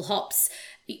multiple hops?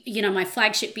 My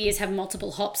flagship beers have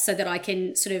multiple hops so that I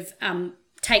can sort of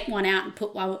take one out and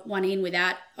put one in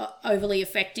without overly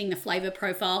affecting the flavor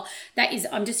profile.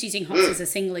 I'm just using hops as a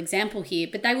single example here,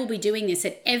 but they will be doing this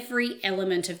at every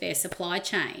element of their supply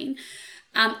chain.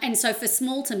 And so for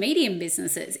small to medium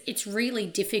businesses, it's really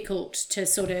difficult to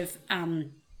sort of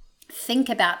think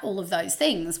about all of those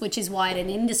things, which is why at an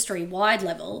industry-wide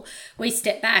level, we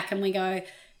step back and we go,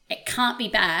 it can't be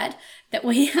bad that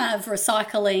we have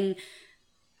recycling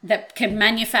that can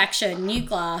manufacture new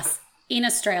glass in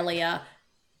Australia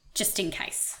just in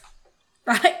case,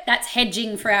 right? That's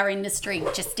hedging for our industry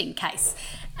just in case.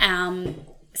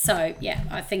 So,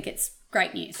 I think it's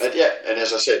great news. And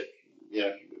as I said,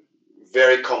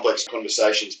 very complex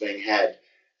conversations being had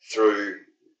through,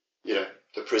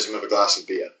 the prism of a glass of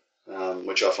beer,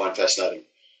 which I find fascinating.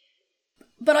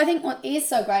 But I think what is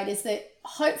so great is that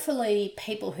hopefully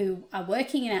people who are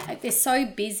working in it, they're so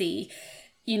busy,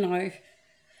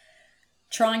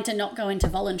 trying to not go into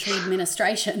voluntary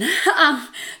administration,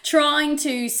 trying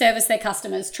to service their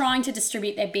customers, trying to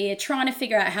distribute their beer, trying to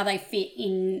figure out how they fit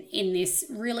in this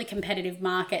really competitive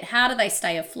market. How do they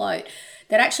stay afloat?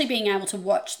 That actually being able to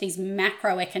watch these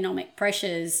macroeconomic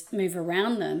pressures move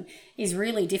around them is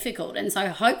really difficult. And so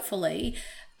hopefully,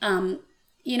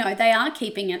 they are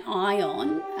keeping an eye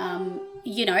on,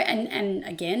 and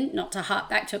again, not to harp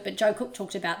back to it, but Joe Cook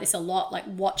talked about this a lot, like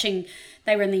watching,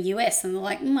 they were in the US and they're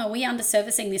like, are we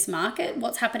underservicing this market?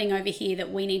 What's happening over here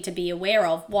that we need to be aware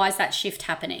of? Why is that shift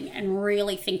happening? And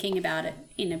really thinking about it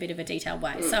in a bit of a detailed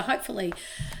way. So hopefully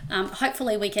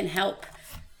we can help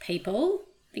people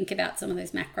think about some of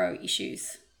those macro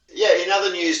issues. Yeah, in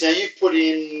other news now, you've put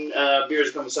in Beer as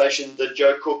a Conversation, the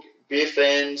Joe Cook Beer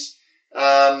Fans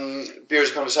Beer as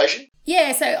a Conversation.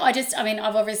 Yeah, so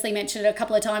I've obviously mentioned it a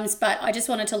couple of times, but I just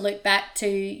wanted to loop back to,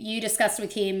 you discussed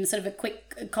with him sort of a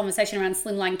quick conversation around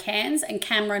slimline cans, and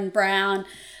Cameron Brown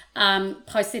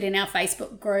posted in our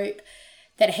Facebook group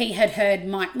that he had heard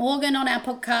Mike Morgan on our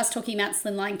podcast talking about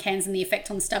slimline cans and the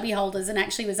effect on stubby holders, and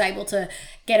actually was able to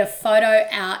get a photo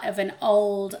out of an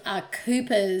old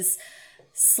Cooper's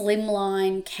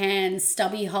slimline can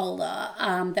stubby holder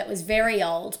that was very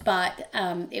old, but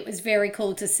it was very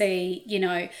cool to see,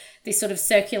 this sort of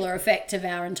circular effect of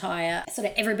our entire, sort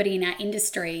of everybody in our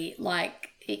industry,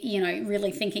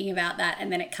 really thinking about that,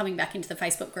 and then it coming back into the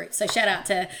Facebook group. So shout out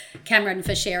to Cameron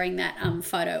for sharing that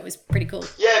photo. It was pretty cool.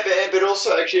 Yeah, but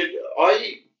also actually,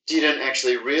 didn't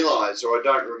actually realise, or I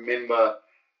don't remember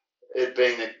it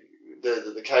being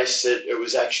the case, that it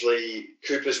was actually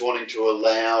Coopers wanting to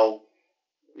allow,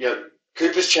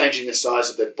 Coopers changing the size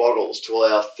of their bottles to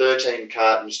allow 13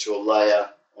 cartons to a layer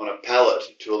on a pallet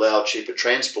to allow cheaper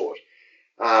transport.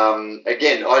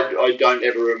 Again, I don't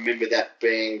ever remember that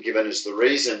being given as the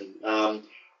reason. And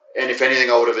if anything,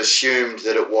 I would have assumed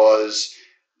that it was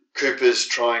Coopers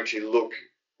trying to look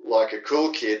like a cool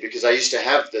kid, because they used to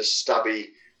have the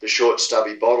short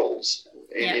stubby bottles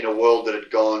in a world that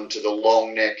had gone to the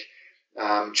long neck,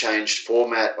 changed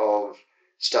format of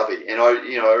stubby. And I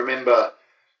remember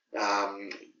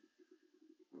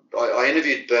I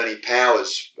interviewed Bernie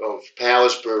Powers of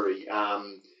Powers Brewery,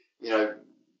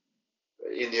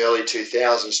 in the early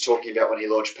 2000s, talking about when he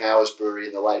launched Powers Brewery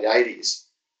in the late 80s.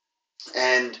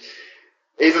 And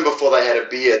even before they had a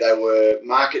beer, they were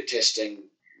market testing,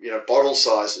 bottle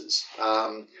sizes,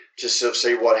 to sort of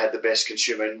see what had the best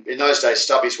consumer. And in those days,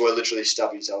 stubbies were literally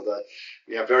stubbies.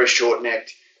 They were very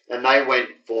short-necked, and they went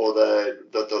for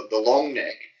the long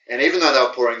neck. And even though they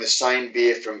were pouring the same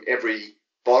beer from every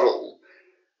bottle,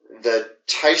 the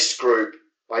taste group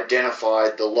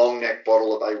identified the long neck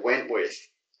bottle that they went with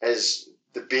as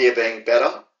the beer being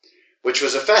better, which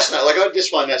was a fascinating. Like, I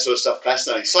just find that sort of stuff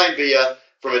fascinating. Same beer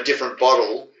from a different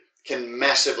bottle can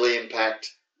massively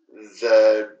impact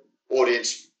the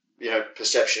audience,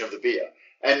 perception of the beer.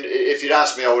 And if you'd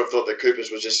asked me, I would have thought that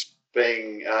Coopers was just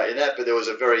being in that, but there was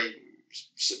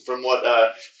from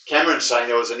what Cameron's saying,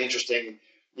 there was an interesting,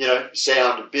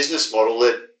 sound business model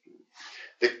that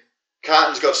the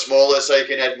cartons got smaller, so you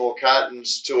can add more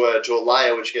cartons to a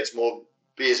layer, which gets more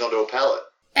beers onto a pallet.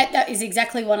 And that is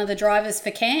exactly one of the drivers for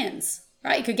cans,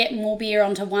 right? You could get more beer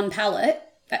onto one pallet.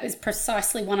 That was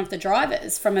precisely one of the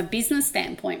drivers from a business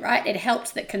standpoint, right? It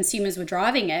helped that consumers were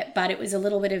driving it, but it was a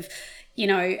little bit of,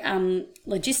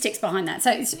 logistics behind that.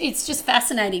 So it's just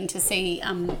fascinating to see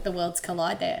the worlds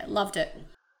collide there. Loved it.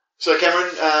 So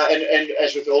Cameron, and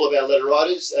as with all of our letter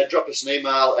writers, drop us an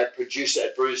email at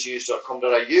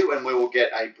producer@brewsnews.com.au, and we will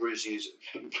get a Brews News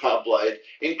bar blade.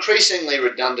 Increasingly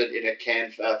redundant in a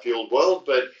can-fueled world,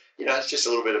 but it's just a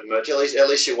little bit of merch. At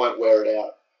least you won't wear it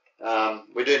out.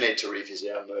 We do need to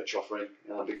revisit our merch offering,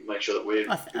 make sure that we're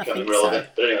becoming relevant.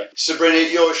 So. But anyway, Sabrina,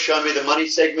 your Show Me the Money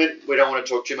segment. We don't want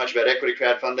to talk too much about equity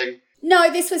crowdfunding.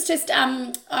 No, this was just,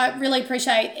 I really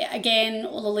appreciate, again,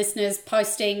 all the listeners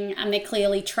posting, and they're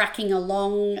clearly tracking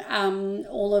along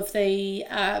all of the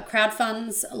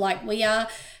crowdfunds like we are.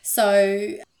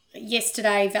 So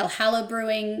yesterday, Valhalla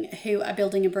Brewing, who are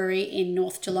building a brewery in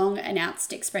North Geelong,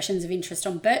 announced expressions of interest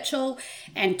on Birchall,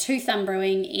 and Two Thumb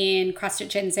Brewing in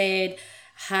Christchurch NZ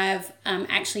have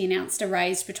actually announced a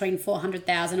raise between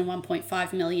 $400,000 and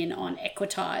 $1.5 million on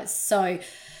Equitise. So,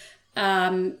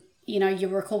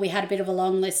 you'll recall we had a bit of a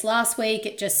long list last week.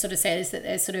 It just sort of says that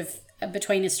there's sort of,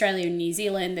 between Australia and New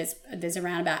Zealand, there's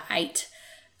around about 8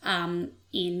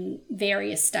 in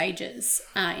various stages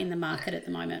in the market at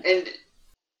the moment. And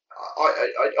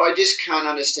I just can't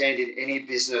understand in any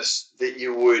business that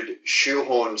you would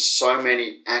shoehorn so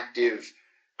many active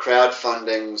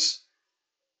crowdfundings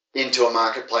into a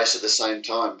marketplace at the same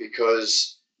time,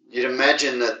 because you'd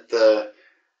imagine that the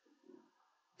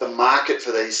market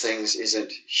for these things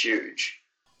isn't huge.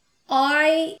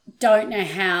 I don't know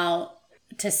how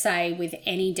to say with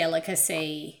any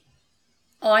delicacy.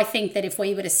 I think that if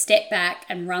we were to step back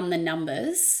and run the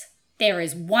numbers, there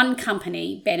is one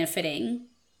company benefiting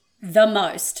the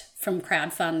most from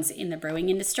crowdfunds in the brewing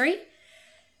industry,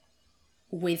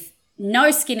 with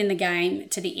no skin in the game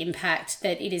to the impact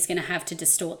that it is going to have to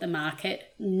distort the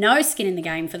market, no skin in the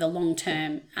game for the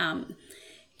long-term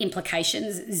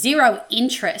implications, zero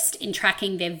interest in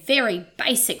tracking their very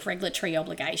basic regulatory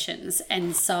obligations.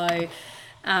 And so,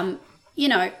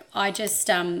 I just,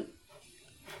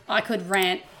 I could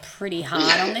rant pretty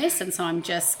hard on this, and so I'm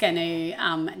just going to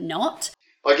not.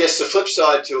 I guess the flip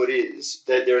side to it is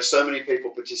that there are so many people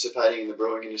participating in the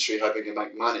brewing industry hoping to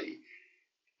make money.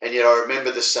 And yet I remember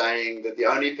the saying that the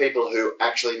only people who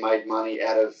actually made money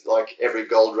out of like every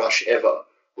gold rush ever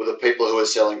were the people who were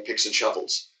selling picks and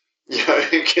shovels.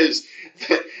 Because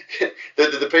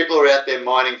the people who are out there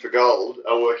mining for gold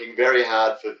are working very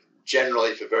hard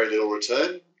generally for very little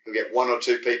return. You get 1 or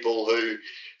 2 people who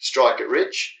strike it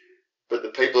rich, but the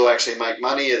people who actually make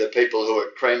money are the people who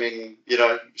are creaming,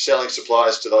 selling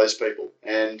supplies to those people.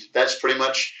 And that's pretty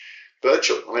much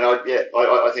Birchall. I mean,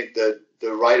 I think the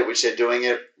rate at which they're doing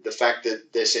it, the fact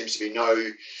that there seems to be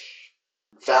no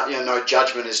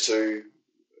judgment as to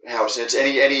how it's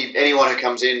anyone who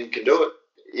comes in can do it,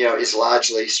 is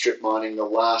largely strip mining the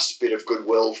last bit of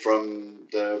goodwill from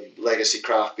the legacy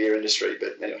craft beer industry.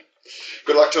 But anyway,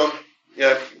 good luck to them.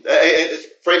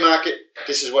 free market,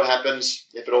 this is what happens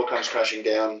if it all comes crashing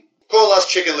down. Call us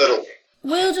Chicken Little.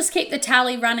 We'll just keep the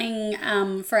tally running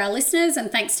for our listeners,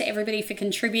 and thanks to everybody for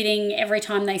contributing every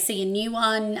time they see a new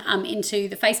one into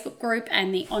the Facebook group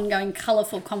and the ongoing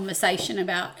colourful conversation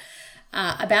about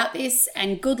this.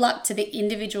 And good luck to the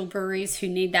individual breweries who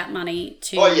need that money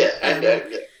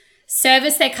to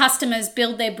service their customers,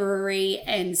 build their brewery,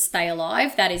 and stay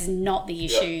alive. That is not the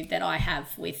issue that I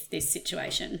have with this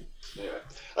situation. Yeah.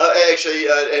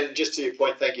 And just to your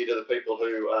point, thank you to the people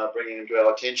who are bringing them to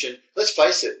our attention. Let's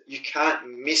face it, you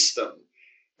can't miss them.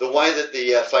 The way that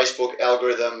the Facebook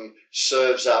algorithm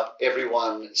serves up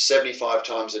everyone 75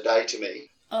 times a day to me.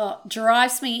 Oh,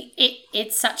 drives me.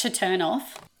 It's such a turn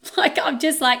off. Like, I'm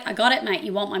just like, I got it, mate.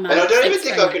 You want my money. And I don't even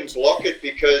think I can block it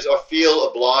because I feel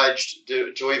obliged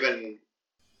to even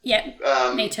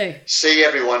me too. See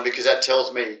everyone, because that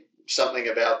tells me something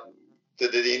about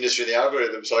the industry and the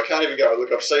algorithm. So I can't even go,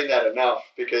 look, I've seen that enough,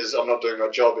 because I'm not doing my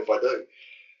job if I do.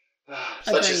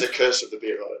 Such is the curse of the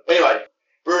beer writer. Anyway,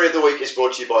 Brewery of the Week is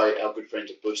brought to you by our good friends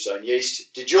at Bluestone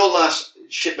Yeast. Did your last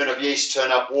shipment of yeast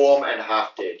turn up warm and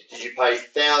half dead? Did you pay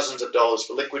thousands of dollars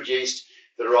for liquid yeast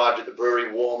that arrived at the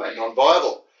brewery warm and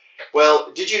non-viable? Well,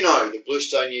 did you know that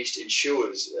Bluestone Yeast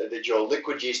ensures that your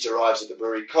liquid yeast arrives at the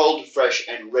brewery cold, fresh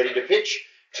and ready to pitch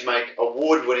to make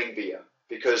award-winning beer?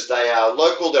 Because they are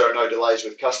local, there are no delays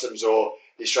with customs or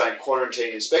the Australian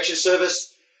Quarantine Inspection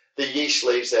Service. The yeast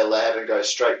leaves their lab and goes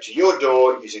straight to your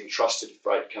door using trusted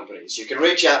freight companies. You can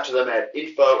reach out to them at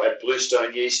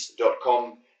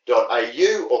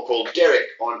info@bluestoneyeast.com.au or call Derek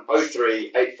on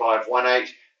 03 8518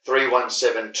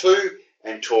 3172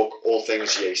 and talk all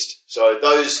things yeast. So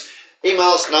those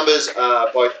emails, numbers are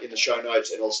both in the show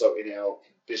notes and also in our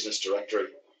business directory.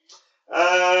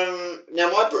 Now,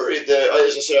 my brewery, as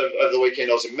I said, over the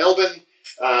weekend I was in Melbourne.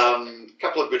 A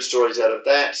couple of good stories out of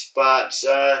that, but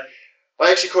I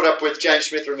actually caught up with James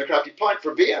Smith from the Crafty Pint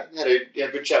for a beer. Had a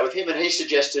good chat with him, and he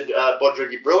suggested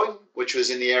Bodrigi Brewing, which was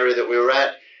in the area that we were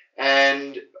at.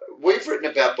 And we've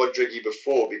written about Bodrigi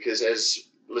before because, as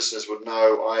listeners would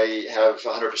know, I have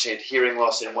 100% hearing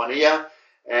loss in one ear,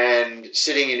 and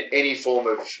sitting in any form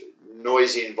of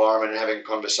noisy environment and having a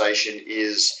conversation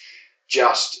is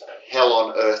just hell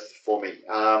on earth for me.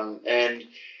 And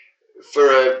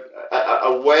for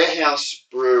a warehouse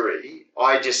brewery,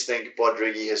 I just think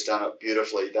Bodrigi has done it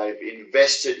beautifully. They've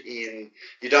invested in,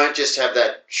 you don't just have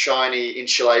that shiny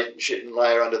insulation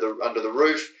layer under the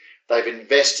roof. They've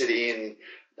invested in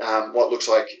what looks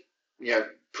like,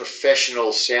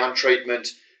 professional sound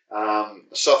treatment,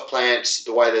 soft plants,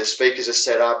 the way the speakers are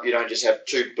set up. You don't just have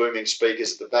two booming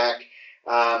speakers at the back.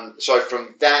 So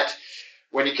from that,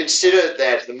 when you consider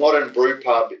that the modern brew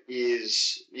pub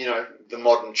is, the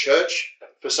modern church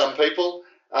for some people,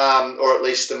 or at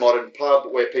least the modern pub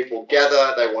where people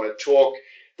gather, they want to talk,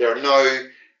 there are no,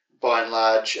 by and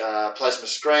large, plasma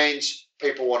screens,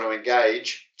 people want to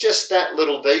engage. Just that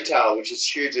little detail, which is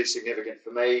hugely significant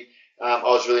for me, I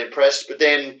was really impressed. But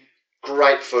then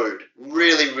great food,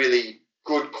 really, really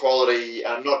good quality,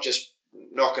 not just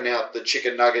knocking out the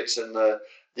chicken nuggets and the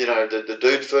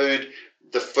dude food.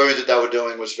 The food that they were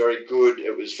doing was very good.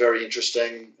 It was very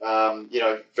interesting,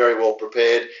 very well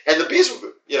prepared. And the beers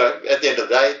were, at the end of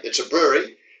the day, it's a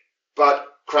brewery,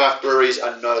 but craft breweries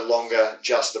are no longer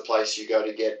just the place you go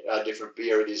to get a different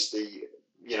beer. It is the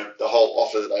whole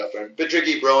offer that they offer. And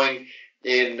Bodrigi Brewing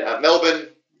in Melbourne,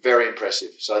 very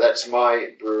impressive. So that's my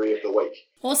brewery of the week.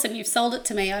 Awesome. You've sold it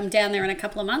to me. I'm down there in a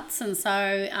couple of months, and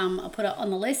so I'll put it on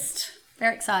the list.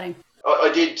 Very exciting. I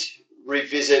did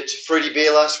revisit Fruity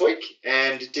Beer last week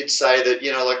and did say that,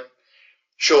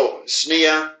 sure,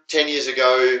 Sneer, 10 years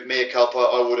ago, mea culpa,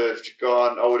 I would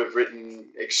have written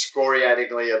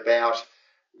excoriatingly about,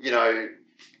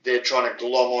 they're trying to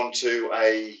glom onto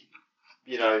a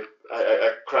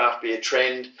craft beer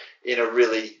trend in a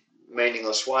really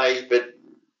meaningless way. But,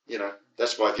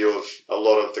 that's my view of a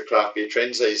lot of the craft beer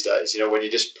trends these days. When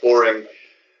you're just pouring,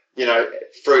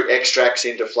 fruit extracts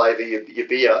in to flavour your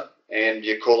beer, and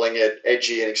you're calling it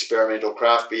edgy and experimental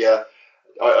craft beer,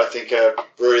 I think a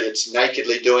brewery that's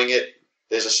nakedly doing it,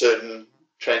 there's a certain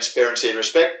transparency and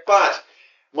respect. But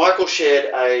Michael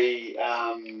shared a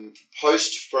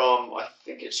post from, I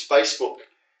think it's Facebook.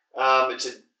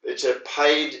 It's a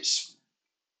paid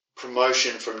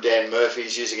promotion from Dan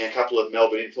Murphy's using a couple of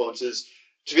Melbourne influencers.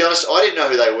 To be honest, I didn't know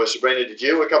who they were. Sabrina, did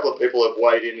you? A couple of people have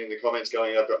weighed in the comments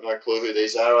going, I've got no clue who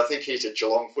these are. I think he's a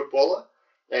Geelong footballer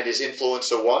and his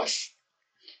influencer wife.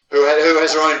 who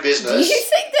has her own business. Do you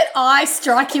think that I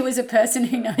strike you as a person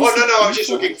who knows? Oh, no, I was just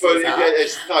looking for...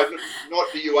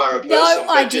 not that you are a person. No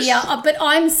idea, but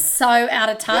I'm so out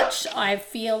of touch. Yeah. I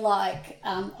feel like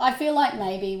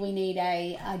maybe we need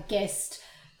a guest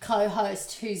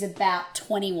co-host who's about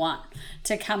 21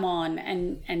 to come on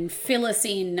and fill us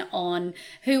in on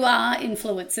who are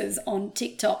influencers on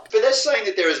TikTok. But that's saying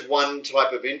that there is one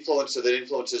type of influencer that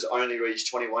influencers only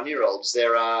reach 21-year-olds.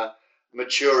 There are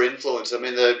mature influencers. I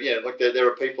mean, there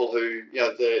are people who,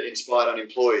 the inspired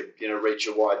unemployed, reach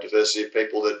a wide diversity of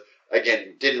people that,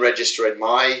 again, didn't register in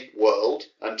my world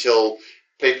until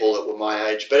people that were my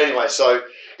age. But anyway, so,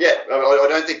 yeah, I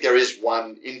don't think there is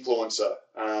one influencer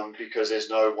because there's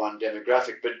no one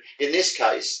demographic. But in this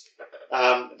case,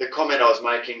 the comment I was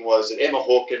making was that Emma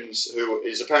Hawkins, who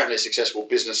is apparently a successful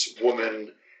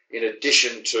businesswoman in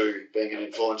addition to being an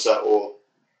influencer, or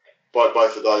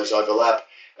both of those overlap,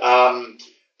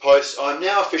 posts, "I'm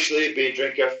now officially a beer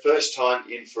drinker, first time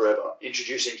in forever.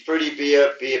 Introducing fruity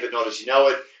beer but not as you know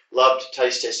it. Loved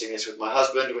taste testing this with my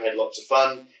husband. We had lots of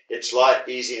fun. It's light,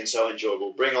 easy, and so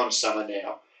enjoyable. Bring on summer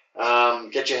now.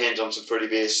 Get your hands on some fruity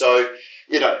beer." So,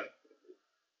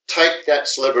 take that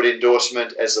celebrity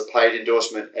endorsement as a paid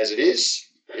endorsement as it is,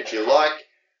 if you like.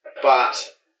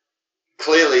 But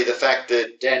clearly the fact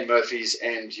that Dan Murphy's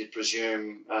and you'd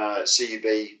presume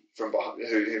CUB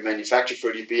who manufacture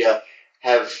fruity beer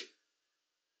have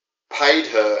paid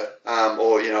her,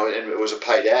 and it was a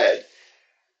paid ad,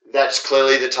 that's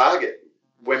clearly the target.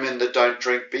 Women that don't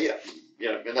drink beer.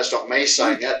 And that's not me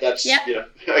saying that. That's,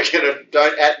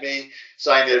 don't at me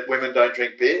saying that women don't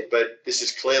drink beer, but this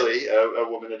is clearly a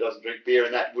woman that doesn't drink beer,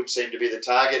 and that would seem to be the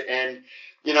target. And,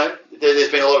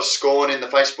 there's been a lot of scorn in the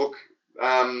Facebook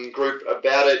group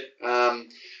about it,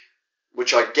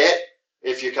 which I get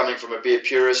if you're coming from a beer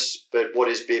purist, but what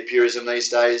is beer purism these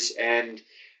days? And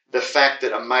the fact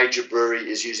that a major brewery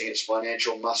is using its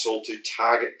financial muscle to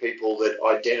target people that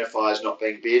identify as not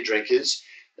being beer drinkers.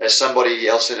 As somebody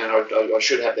else, and I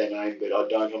should have their name, but I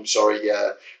don't, I'm sorry,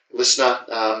 listener,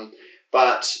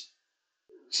 but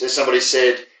as somebody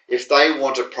said, if they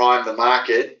want to prime the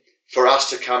market for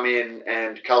us to come in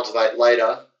and cultivate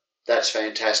later, that's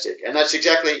fantastic. And that's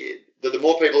exactly, the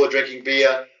more people are drinking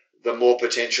beer, the more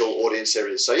potential audience there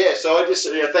is. So, so I just,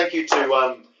 thank you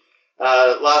to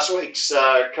last week's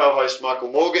co-host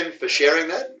Michael Morgan for sharing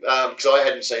that, because I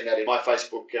hadn't seen that in my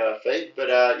Facebook feed. But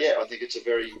I think it's a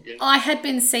very... I had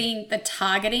been seeing the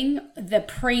targeting, the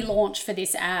pre-launch for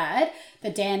this ad. The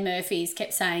Dan Murphys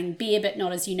kept saying, beer but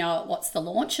not as you know it, what's the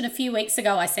launch? And a few weeks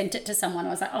ago I sent it to someone.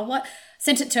 I was like, oh, what?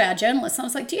 Sent it to our journalist. I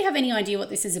was like, do you have any idea what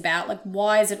this is about? Like,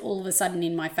 why is it all of a sudden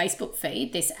in my Facebook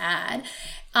feed, this ad?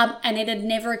 And it had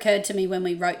never occurred to me when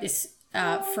we wrote this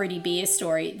fruity beer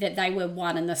story that they were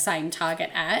one and the same target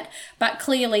ad. But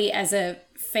clearly, as a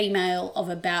female of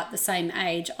about the same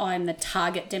age, I'm the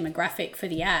target demographic for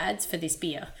the ads for this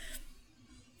beer.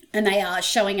 And they are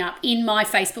showing up in my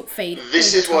Facebook feed.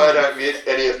 This is why I don't mute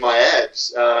any of my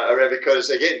ads, because,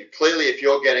 again, clearly if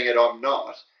you're getting it, I'm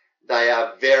not. They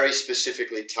are very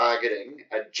specifically targeting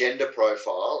a gender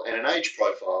profile and an age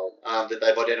profile that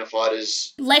they've identified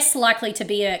as... less likely to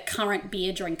be a current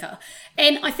beer drinker.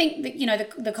 And I think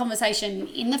that, the conversation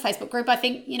in the Facebook group, I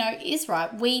think, is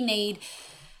right. We need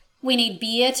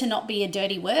beer to not be a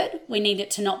dirty word. We need it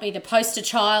to not be the poster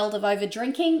child of over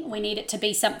drinking. We need it to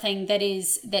be something that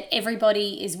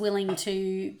everybody is willing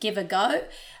to give a go.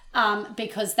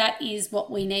 Because that is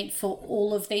what we need for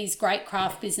all of these great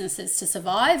craft businesses to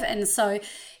survive. And so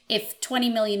if $20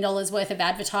 million worth of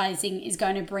advertising is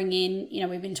going to bring in,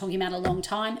 we've been talking about a long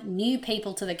time, new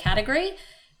people to the category,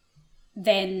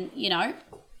 then,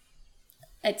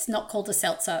 it's not called a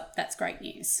seltzer. That's great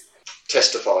news.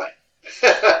 Testify.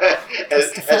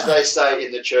 as they say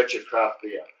in the Church of Craft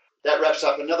Beer. That wraps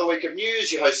up another week of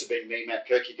news. Your hosts have been me, Matt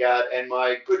Kierkegaard, and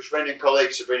my good friend and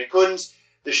colleague, Sabrina Kunz.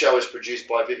 The show is produced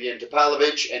by Vivian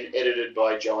Topalovic and edited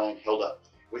by Joanne Helder.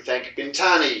 We thank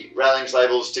Bintani, Railings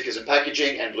Labels, Stickers and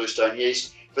Packaging, and Bluestone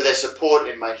Yeast for their support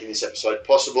in making this episode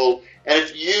possible. And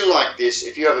if you like this,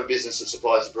 if you have a business that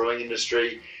supplies the brewing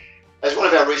industry, as one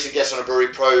of our recent guests on a Brewery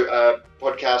Pro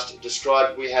podcast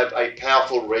described, we have a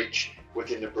powerful reach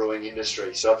within the brewing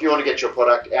industry. So if you want to get your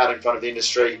product out in front of the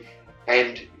industry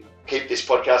and keep this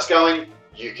podcast going,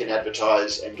 you can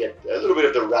advertise and get a little bit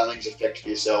of the Railings effect for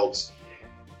yourselves.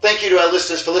 Thank you to our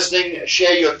listeners for listening.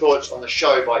 Share your thoughts on the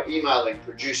show by emailing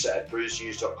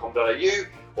producer@brewsnews.com.au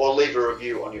or leave a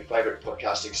review on your favourite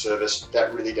podcasting service.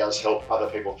 That really does help other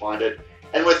people find it.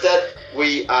 And with that,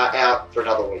 we are out for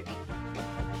another week.